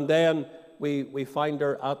 And then we find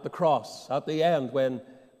her at the cross, at the end, when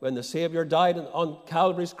the Savior died on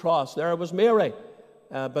Calvary's cross. There was Mary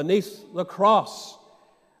beneath the cross.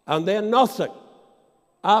 And then nothing,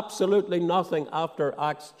 absolutely nothing after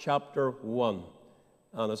Acts chapter 1.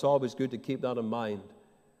 And it's always good to keep that in mind.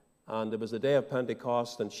 And it was the day of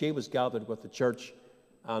Pentecost, and she was gathered with the church.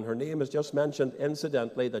 And her name is just mentioned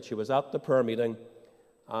incidentally, that she was at the prayer meeting.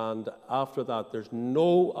 And after that, there's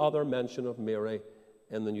no other mention of Mary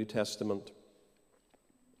in the New Testament.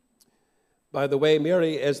 By the way,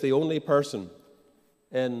 Mary is the only person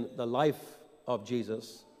in the life of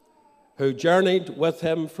Jesus who journeyed with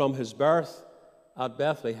him from his birth at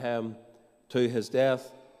Bethlehem to his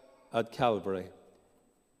death at Calvary.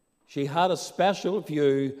 She had a special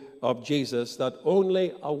view of Jesus that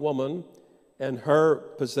only a woman in her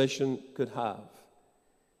position could have.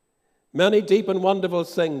 Many deep and wonderful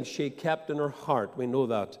things she kept in her heart. We know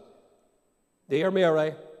that. Dear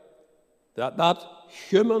Mary, that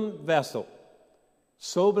human vessel,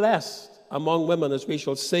 so blessed among women, as we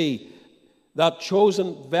shall see, that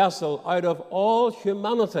chosen vessel out of all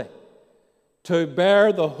humanity to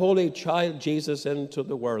bear the holy child Jesus into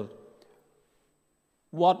the world.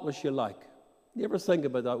 What was she like? You ever think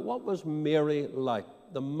about that? What was Mary like,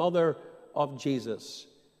 the mother of Jesus?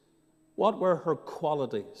 What were her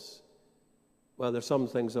qualities? Well, there's some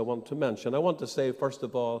things I want to mention. I want to say, first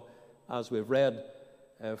of all, as we've read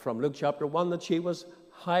from Luke chapter 1, that she was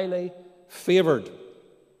highly favored.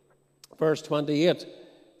 Verse 28,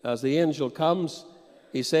 as the angel comes,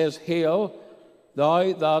 he says, "Hail,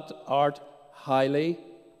 thou that art highly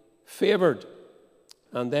favored."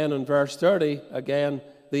 And then in verse 30, again,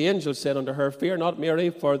 the angel said unto her, "Fear not, Mary,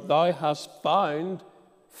 for thou hast found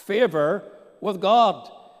favor with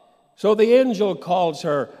God." So the angel calls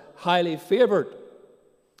her highly favored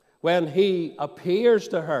when he appears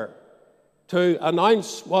to her to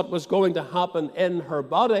announce what was going to happen in her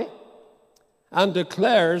body, and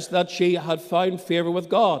declares that she had found favor with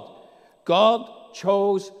God. God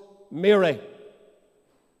chose Mary,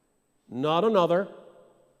 not another,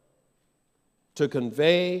 to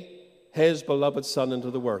convey his beloved Son into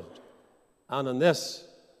the world. And in this,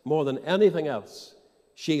 more than anything else,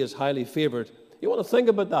 she is highly favored. You want to think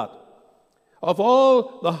about that. Of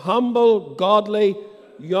all the humble, godly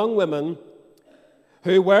young women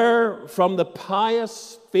who were from the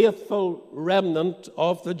pious, faithful remnant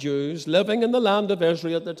of the Jews living in the land of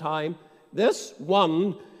Israel at the time, this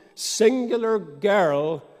one singular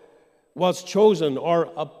girl was chosen or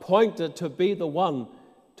appointed to be the one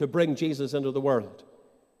to bring Jesus into the world.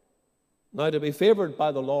 Now, to be favored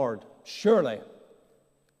by the Lord, surely,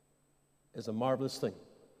 is a marvelous thing.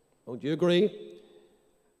 Don't you agree?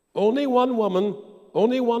 Only one woman,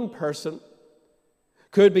 only one person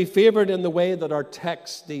could be favored in the way that our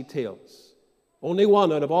text details. Only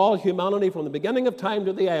one out of all humanity from the beginning of time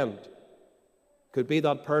to the end could be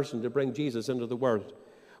that person to bring Jesus into the world.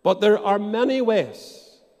 But there are many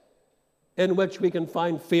ways in which we can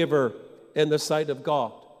find favor in the sight of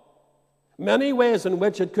God. Many ways in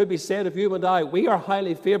which it could be said of you and I, we are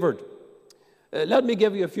highly favored. Let me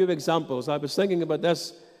give you a few examples. I was thinking about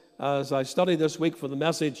this as I studied this week for the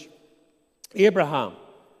message. Abraham,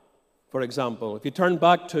 for example, if you turn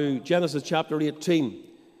back to Genesis chapter 18,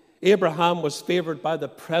 Abraham was favored by the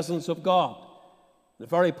presence of God in a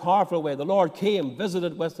very powerful way. The Lord came,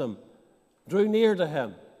 visited with him, drew near to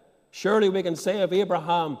him. Surely we can say of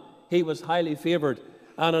Abraham, he was highly favored.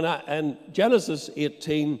 And in Genesis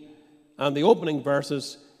 18 and the opening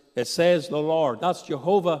verses, it says, "The Lord," that's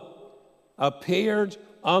Jehovah, "appeared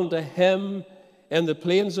unto him in the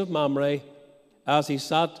plains of Mamre as he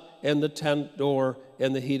sat in the tent door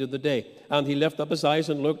in the heat of the day. And he lifted up his eyes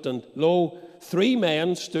and looked, and lo, 3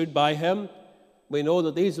 men stood by him." We know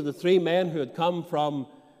that these are the 3 men who had come from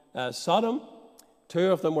Sodom.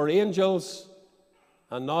 2 of them were angels,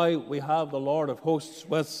 and now we have the Lord of hosts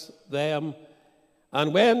with them.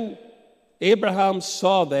 And when Abraham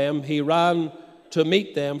saw them, he ran to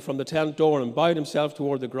meet them from the tent door and bowed himself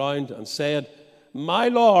toward the ground and said, "My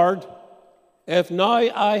Lord if now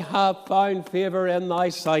I have found favor in thy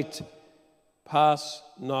sight, pass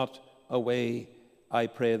not away, I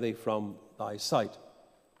pray thee, from thy sight.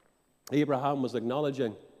 Abraham was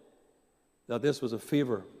acknowledging that this was a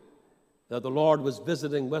favor, that the Lord was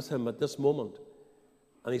visiting with him at this moment.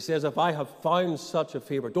 And he says, if I have found such a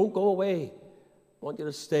favor, don't go away. I want you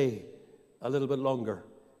to stay a little bit longer.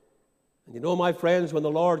 And you know, my friends, when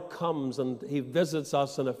the Lord comes and he visits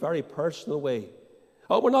us in a very personal way,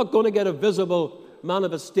 we're not going to get a visible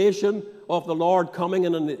manifestation of the Lord coming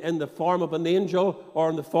in the form of an angel or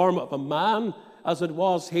in the form of a man, as it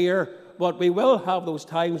was here, but we will have those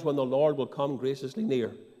times when the Lord will come graciously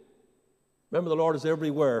near. Remember, the Lord is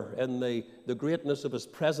everywhere in the greatness of his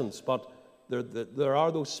presence, but there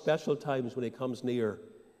are those special times when he comes near.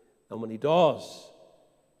 And when he does,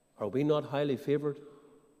 are we not highly favored?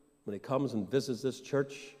 When he comes and visits this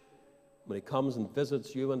church, when he comes and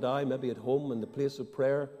visits you and I, maybe at home in the place of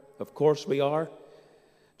prayer, of course we are.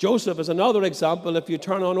 Joseph is another example. If you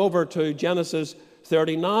turn on over to Genesis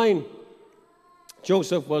 39,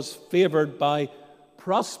 Joseph was favored by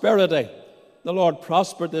prosperity. The Lord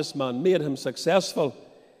prospered this man, made him successful.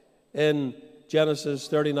 In Genesis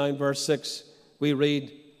 39, verse 6, we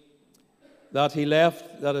read that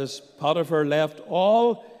Potiphar left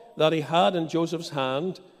all that he had in Joseph's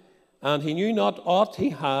hand, and he knew not aught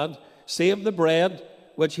he had, save the bread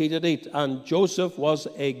which he did eat. And Joseph was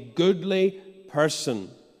a goodly person.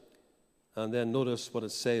 And then notice what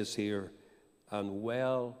it says here, and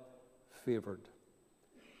well favored.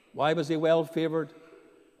 Why was he well favored?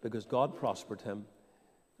 Because God prospered him.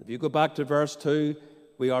 If you go back to verse 2,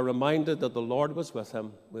 we are reminded that the Lord was with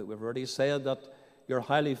him. We've already said that you're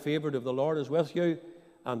highly favored if the Lord is with you.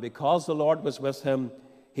 And because the Lord was with him,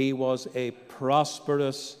 he was a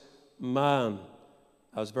prosperous man,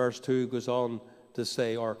 as verse 2 goes on to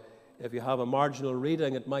say. Or if you have a marginal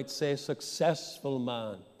reading, it might say successful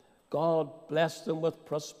man. God blessed him with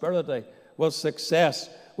prosperity, with success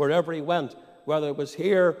wherever he went, whether it was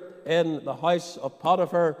here in the house of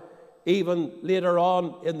Potiphar, even later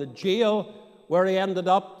on in the jail where he ended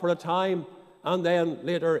up for a time, and then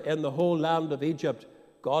later in the whole land of Egypt.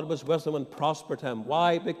 God was with him and prospered him.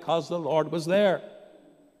 Why? Because the Lord was there.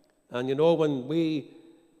 And you know, when we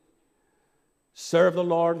serve the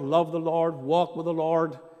Lord, love the Lord, walk with the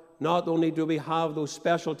Lord, not only do we have those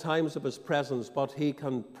special times of his presence, but he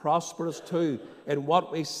can prosper us too in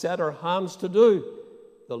what we set our hands to do.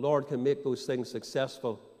 The Lord can make those things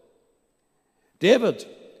successful. David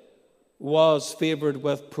was favored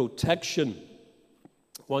with protection.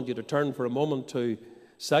 I want you to turn for a moment to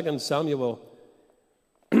 2 Samuel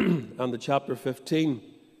and the chapter 15.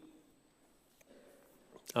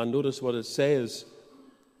 And notice what it says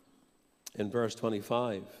in verse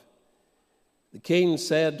 25. The king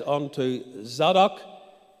said unto Zadok,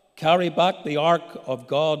 carry back the ark of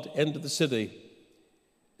God into the city.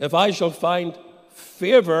 If I shall find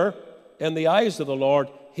favor in the eyes of the Lord,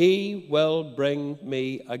 he will bring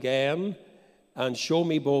me again and show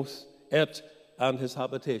me both it and his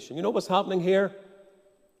habitation. You know what's happening here?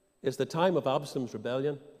 It's the time of Absalom's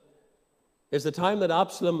rebellion. It's the time that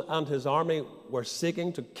Absalom and his army were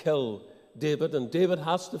seeking to kill David, and David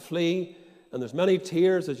has to flee. And there's many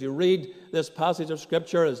tears as you read this passage of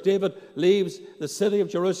Scripture as David leaves the city of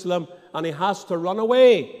Jerusalem, and he has to run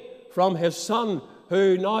away from his son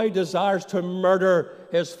who now desires to murder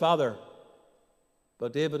his father.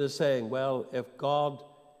 But David is saying, well, if God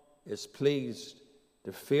is pleased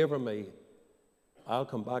to favor me, I'll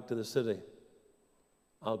come back to the city.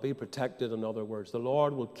 I'll be protected, in other words. The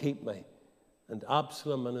Lord will keep me, and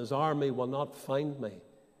Absalom and his army will not find me.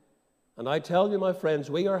 And I tell you, my friends,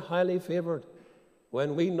 we are highly favored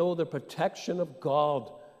when we know the protection of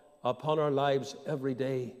God upon our lives every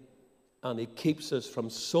day. And he keeps us from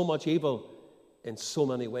so much evil in so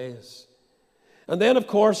many ways. And then, of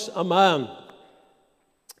course, a man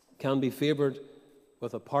can be favored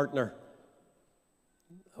with a partner,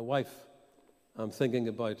 a wife. I'm thinking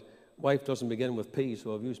about, wife doesn't begin with P,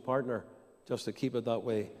 so I've used partner just to keep it that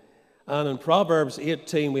way. And in Proverbs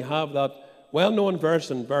 18, we have that well-known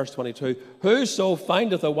verse in verse 22, whoso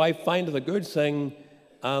findeth a wife findeth a good thing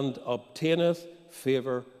and obtaineth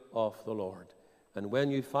favor of the Lord. And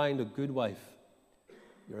when you find a good wife,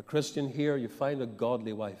 you're a Christian here, you find a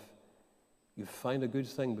godly wife, you find a good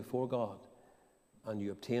thing before God, and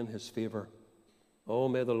you obtain his favor. Oh,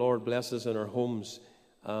 may the Lord bless us in our homes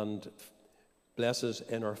and bless us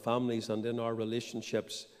in our families and in our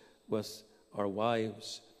relationships with our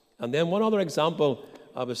wives. And then one other example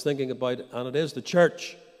I was thinking about, and it is the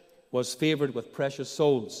church was favored with precious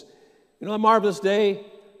souls. You know, a marvelous day,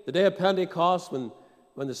 the day of Pentecost, when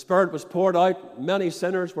when the Spirit was poured out, many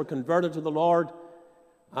sinners were converted to the Lord,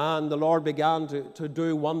 and the Lord began to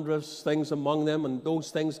do wondrous things among them, and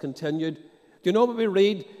those things continued. Do you know what we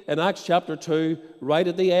read in Acts chapter 2, right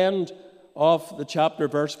at the end of the chapter,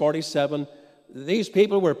 verse 47? These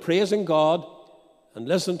people were praising God, and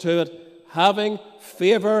listen to it, having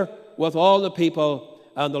favor with all the people,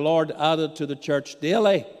 and the Lord added to the church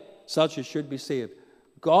daily such as should be saved.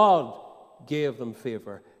 God gave them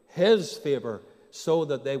favor, His favor, so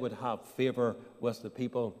that they would have favor with the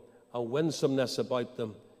people, a winsomeness about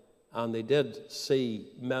them, and they did see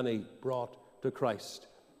many brought to Christ.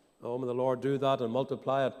 Oh, may the Lord do that and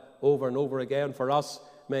multiply it over and over again for us.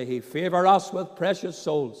 May He favor us with precious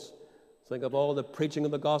souls. Think of all the preaching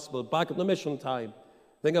of the gospel back at the mission time.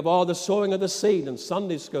 Think of all the sowing of the seed in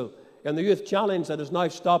Sunday school, in the youth challenge that is now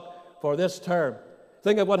stopped for this term.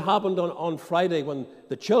 Think of what happened on Friday when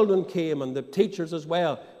the children came and the teachers as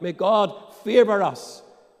well. May God favor us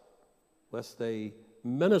with the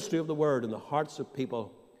ministry of the word in the hearts of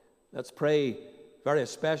people. Let's pray very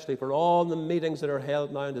especially for all the meetings that are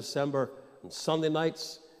held now in December and Sunday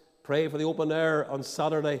nights. Pray for the open air on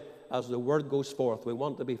Saturday as the word goes forth. We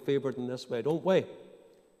want to be favored in this way, don't we?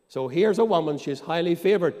 So here's a woman, she's highly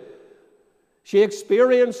favored. She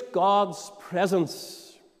experienced God's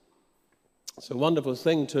presence. It's a wonderful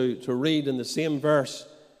thing to read in the same verse,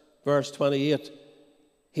 verse 28.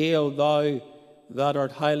 Hail thou that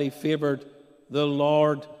art highly favored, the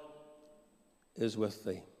Lord is with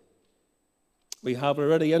thee. We have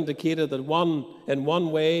already indicated that in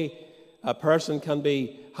one way a person can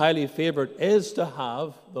be highly favored is to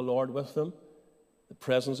have the Lord with them, the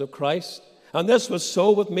presence of Christ. And this was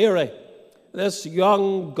so with Mary, this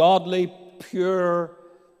young, godly, pure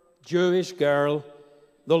Jewish girl.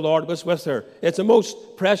 The Lord was with her. It's a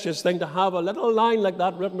most precious thing to have a little line like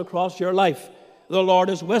that written across your life. The Lord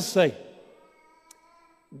is with thee.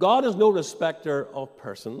 God is no respecter of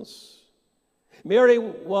persons. Mary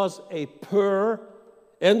was a poor,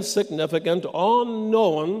 insignificant,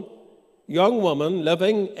 unknown young woman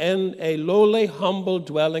living in a lowly, humble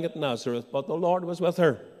dwelling at Nazareth, but the Lord was with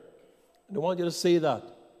her. And I want you to see that.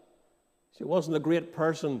 She wasn't a great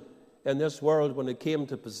person in this world when it came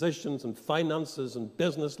to positions and finances and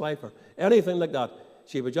business life or anything like that.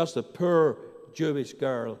 She was just a poor Jewish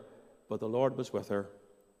girl, but the Lord was with her.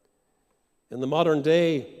 In the modern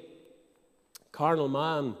day, carnal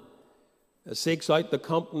man seeks out the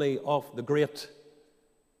company of the great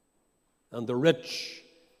and the rich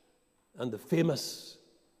and the famous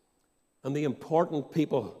and the important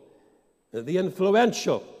people, the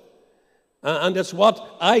influential. And it's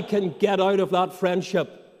what I can get out of that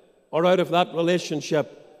friendship or out of that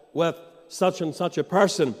relationship with such and such a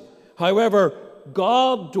person. However,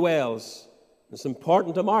 God dwells, it's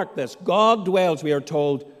important to mark this, God dwells, we are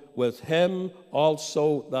told, with him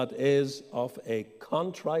also that is of a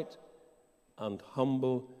contrite and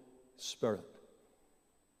humble spirit.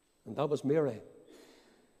 And that was Mary.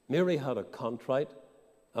 Mary had a contrite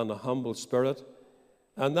and a humble spirit,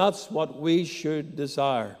 and that's what we should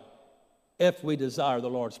desire if we desire the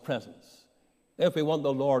Lord's presence, if we want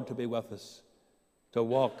the Lord to be with us, to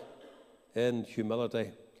walk in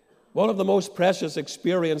humility. One of the most precious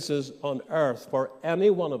experiences on earth for any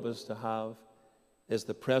one of us to have is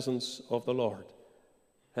the presence of the Lord.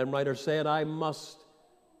 Hymn writer said, I must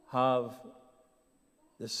have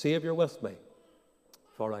the Savior with me,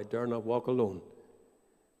 for I dare not walk alone.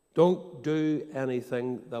 Don't do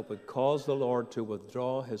anything that would cause the Lord to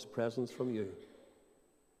withdraw his presence from you.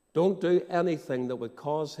 Don't do anything that would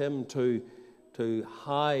cause him to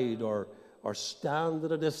hide or stand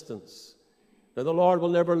at a distance. Now, the Lord will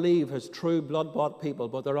never leave his true blood-bought people,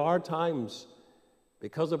 but there are times,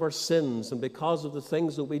 because of our sins and because of the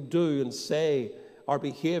things that we do and say, our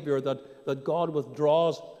behavior, that God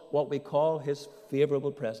withdraws what we call his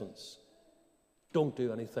favorable presence. Don't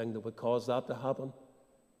do anything that would cause that to happen.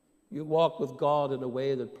 You walk with God in a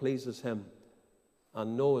way that pleases him,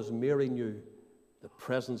 and know, as Mary knew, the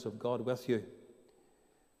presence of God with you.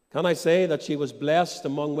 Can I say that she was blessed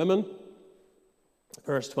among women?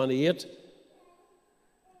 Verse 28.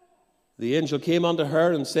 The angel came unto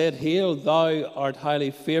her and said, Hail, thou art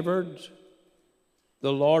highly favored.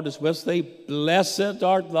 The Lord is with thee. Blessed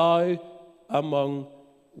art thou among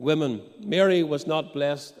women. Mary was not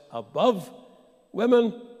blessed above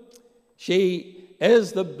women. She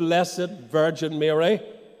is the Blessed Virgin Mary,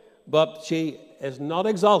 but she is not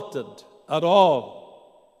exalted at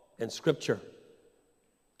all in Scripture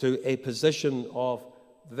to a position of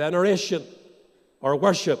veneration or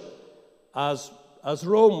worship as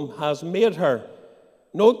Rome has made her.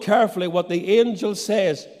 Note carefully what the angel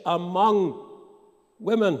says, among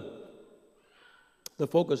women. The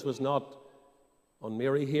focus was not on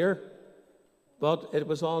Mary here, but it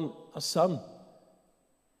was on a son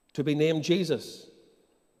to be named Jesus,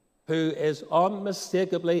 who is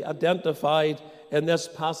unmistakably identified in this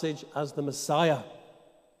passage as the Messiah,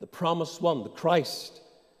 the promised one, the Christ.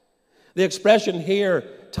 The expression here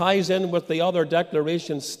ties in with the other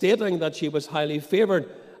declaration stating that she was highly favored,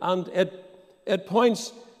 and it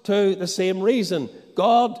points to the same reason.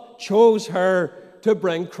 God chose her to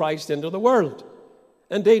bring Christ into the world.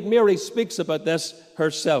 Indeed, Mary speaks about this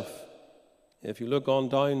herself. If you look on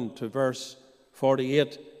down to verse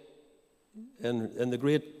 48, in the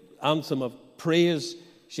great anthem of praise,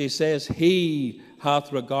 she says, "He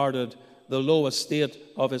hath regarded the low estate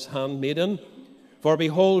of his handmaiden. For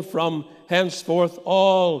behold, from henceforth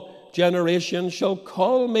all generations shall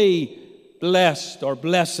call me blessed," or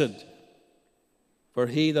blessed. "For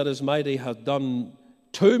he that is mighty hath done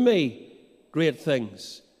to me great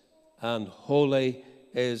things, and holy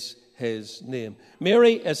is his name."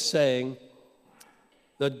 Mary is saying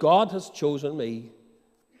that God has chosen me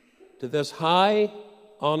to this high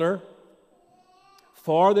honor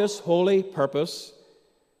for this holy purpose,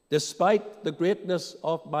 despite the greatness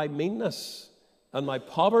of my meanness and my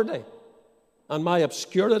poverty and my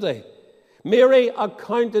obscurity. Mary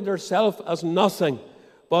accounted herself as nothing,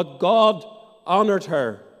 but God honored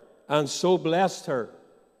her and so blessed her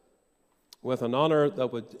with an honor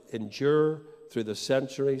that would endure through the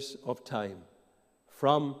centuries of time.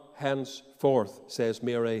 "From henceforth," says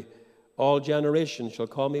Mary, "all generations shall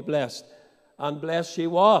call me blessed." And blessed she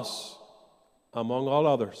was among all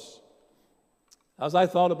others. As I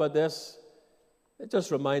thought about this, it just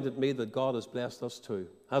reminded me that God has blessed us too,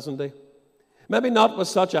 hasn't he? Maybe not with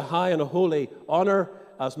such a high and a holy honor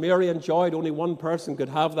as Mary enjoyed. Only one person could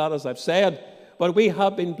have that, as I've said. But we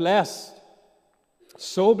have been blessed,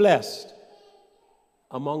 so blessed,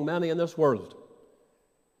 among many in this world.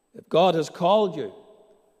 If God has called you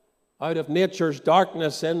out of nature's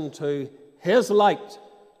darkness into his light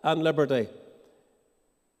and liberty,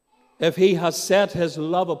 if he has set his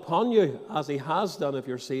love upon you, as he has done if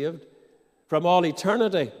you're saved, from all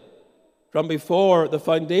eternity, from before the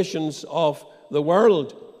foundations of the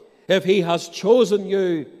world, if he has chosen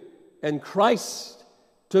you in Christ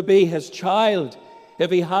to be his child,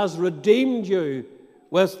 if he has redeemed you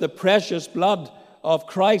with the precious blood of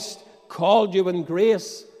Christ, called you in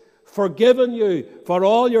grace, forgiven you for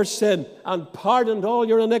all your sin, and pardoned all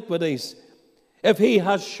your iniquities, if he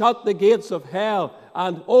has shut the gates of hell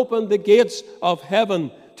and opened the gates of heaven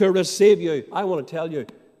to receive you, I want to tell you,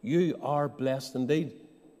 you are blessed indeed.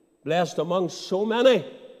 Blessed among so many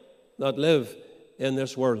that live in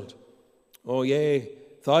this world. Oh, yea,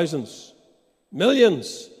 thousands,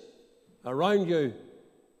 millions around you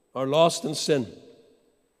are lost in sin,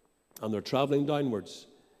 and they're traveling downwards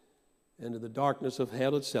into the darkness of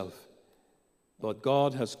hell itself. But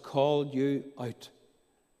God has called you out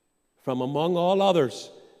from among all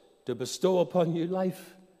others to bestow upon you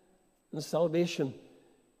life and salvation,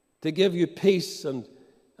 to give you peace and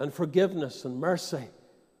forgiveness and mercy.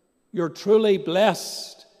 You're truly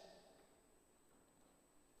blessed.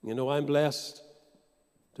 You know, I'm blessed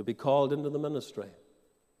to be called into the ministry.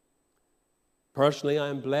 Personally, I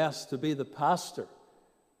am blessed to be the pastor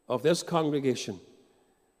of this congregation.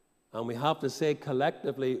 And we have to say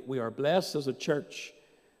collectively, we are blessed as a church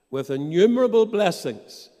with innumerable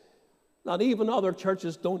blessings that even other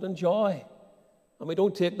churches don't enjoy. And we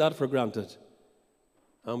don't take that for granted.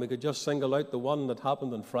 And we could just single out the one that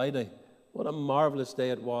happened on Friday. What a marvelous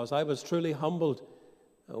day it was. I was truly humbled.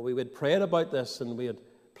 We had prayed about this and we had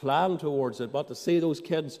planned towards it. But to see those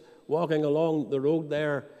kids walking along the road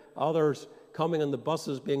there, others coming in the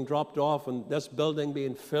buses being dropped off, and this building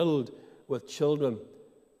being filled with children.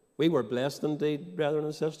 We were blessed indeed, brethren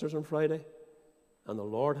and sisters, on Friday. And the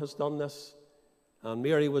Lord has done this. And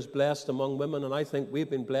Mary was blessed among women, and I think we've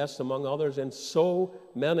been blessed among others in so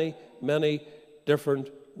many, many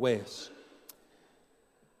different ways.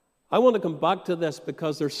 I want to come back to this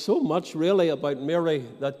because there's so much really about Mary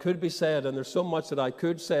that could be said, and there's so much that I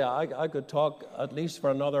could say. I could talk at least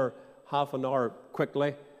for another half an hour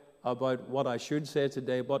quickly about what I should say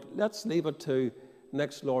today, but let's leave it to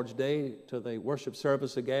next Lord's Day, to the worship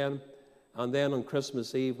service again, and then on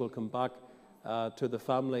Christmas Eve we'll come back to the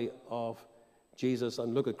family of Jesus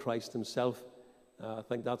and look at Christ himself. I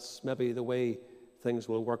think that's maybe the way things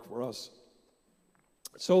will work for us.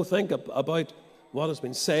 So think about what has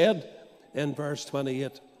been said in verse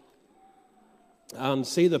 28 and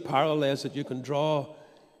see the parallels that you can draw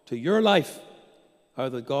to your life, how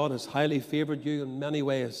that God has highly favored you in many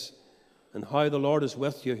ways, and how the Lord is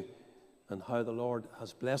with you, and how the Lord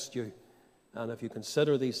has blessed you And if you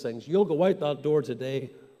consider these things, you'll go out that door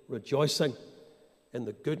today rejoicing in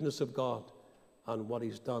the goodness of God and what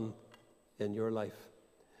he's done in your life.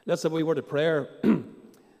 Let's have a wee word of prayer.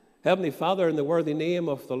 Heavenly Father, in the worthy name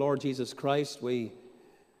of the Lord Jesus Christ, we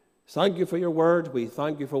thank you for your word. We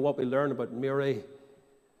thank you for what we learned about Mary,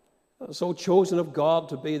 so chosen of God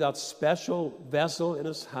to be that special vessel in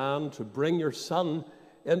his hand to bring your Son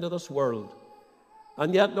into this world.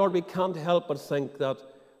 And yet, Lord, we can't help but think that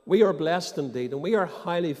we are blessed indeed, and we are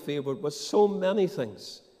highly favored with so many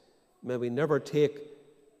things. May we never take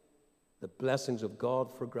the blessings of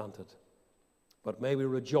God for granted, but may we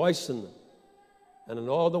rejoice in them and in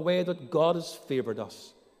all the way that God has favored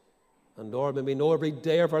us. And Lord, may we know every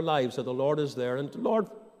day of our lives that the Lord is there. And Lord,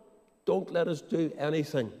 don't let us do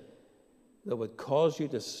anything that would cause you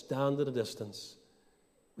to stand at a distance.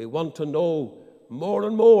 We want to know more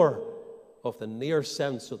and more of the near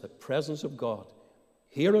sense of the presence of God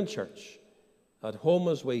here in church, at home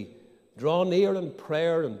as we draw near in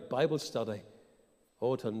prayer and Bible study.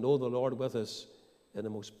 Oh, to know the Lord with us in the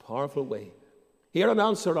most powerful way. Hear and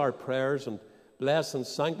answer our prayers, and bless and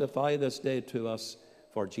sanctify this day to us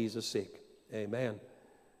for Jesus' sake. Amen.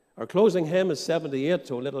 Our closing hymn is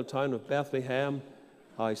 78, O little town of Bethlehem,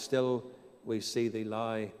 how still we see thee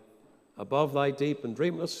lie. Above thy deep and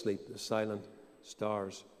dreamless sleep, the silent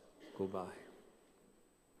stars go by.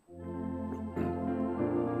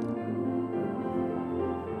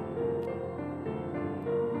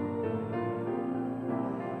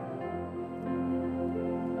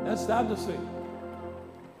 Let's stand to sing.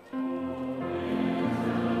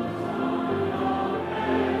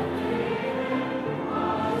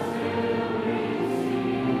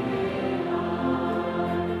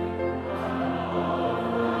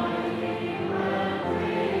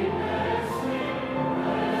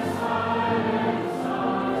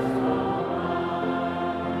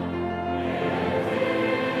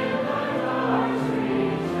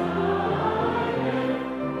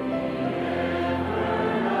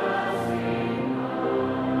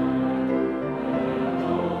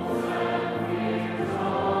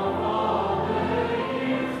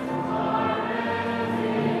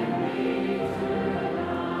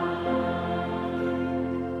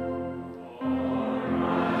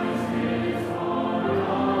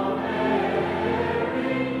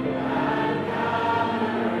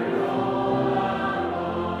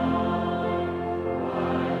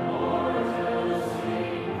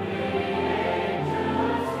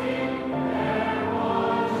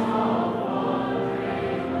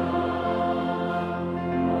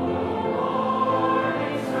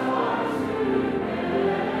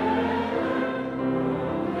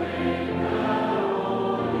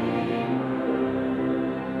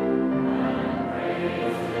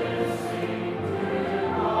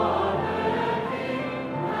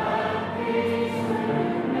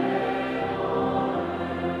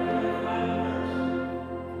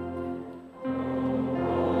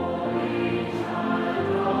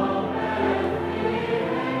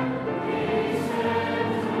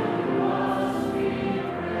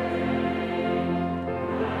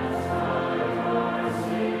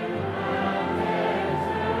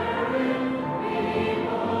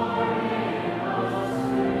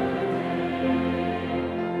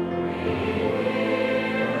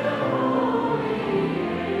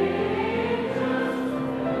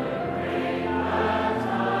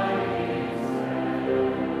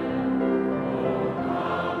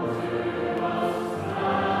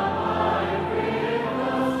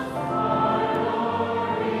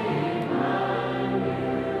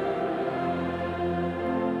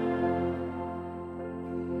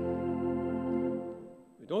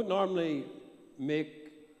 Don't normally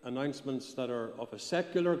make announcements that are of a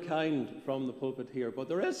secular kind from the pulpit here, but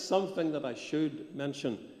there is something that I should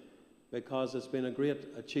mention because it's been a great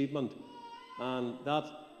achievement, and that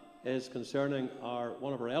is concerning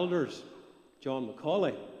one of our elders, John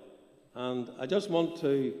Macaulay. And I just want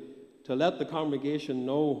to let the congregation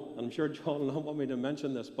know, and I'm sure John will not want me to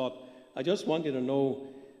mention this, but I just want you to know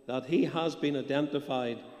that he has been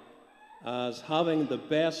identified as having the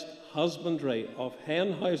best husbandry of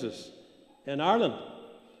hen houses in Ireland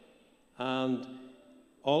and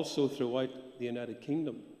also throughout the United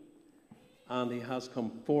Kingdom. And he has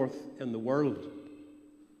come forth in the world.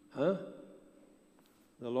 The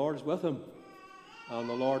Lord's with him, and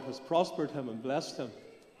the Lord has prospered him and blessed him,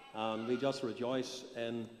 and we just rejoice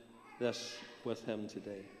in this with him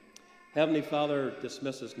today. Heavenly Father,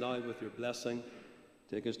 dismiss us now with your blessing.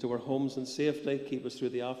 Take us to our homes in safety. Keep us through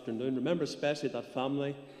the afternoon. Remember especially that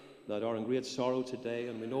family that are in great sorrow today,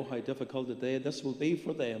 and we know how difficult a day this will be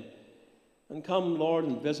for them. And come, Lord,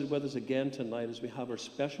 and visit with us again tonight as we have our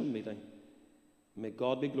special meeting. May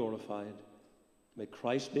God be glorified. May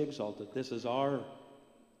Christ be exalted. This is our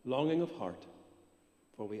longing of heart,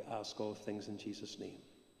 for we ask all things in Jesus' name.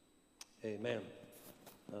 Amen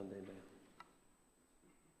and amen.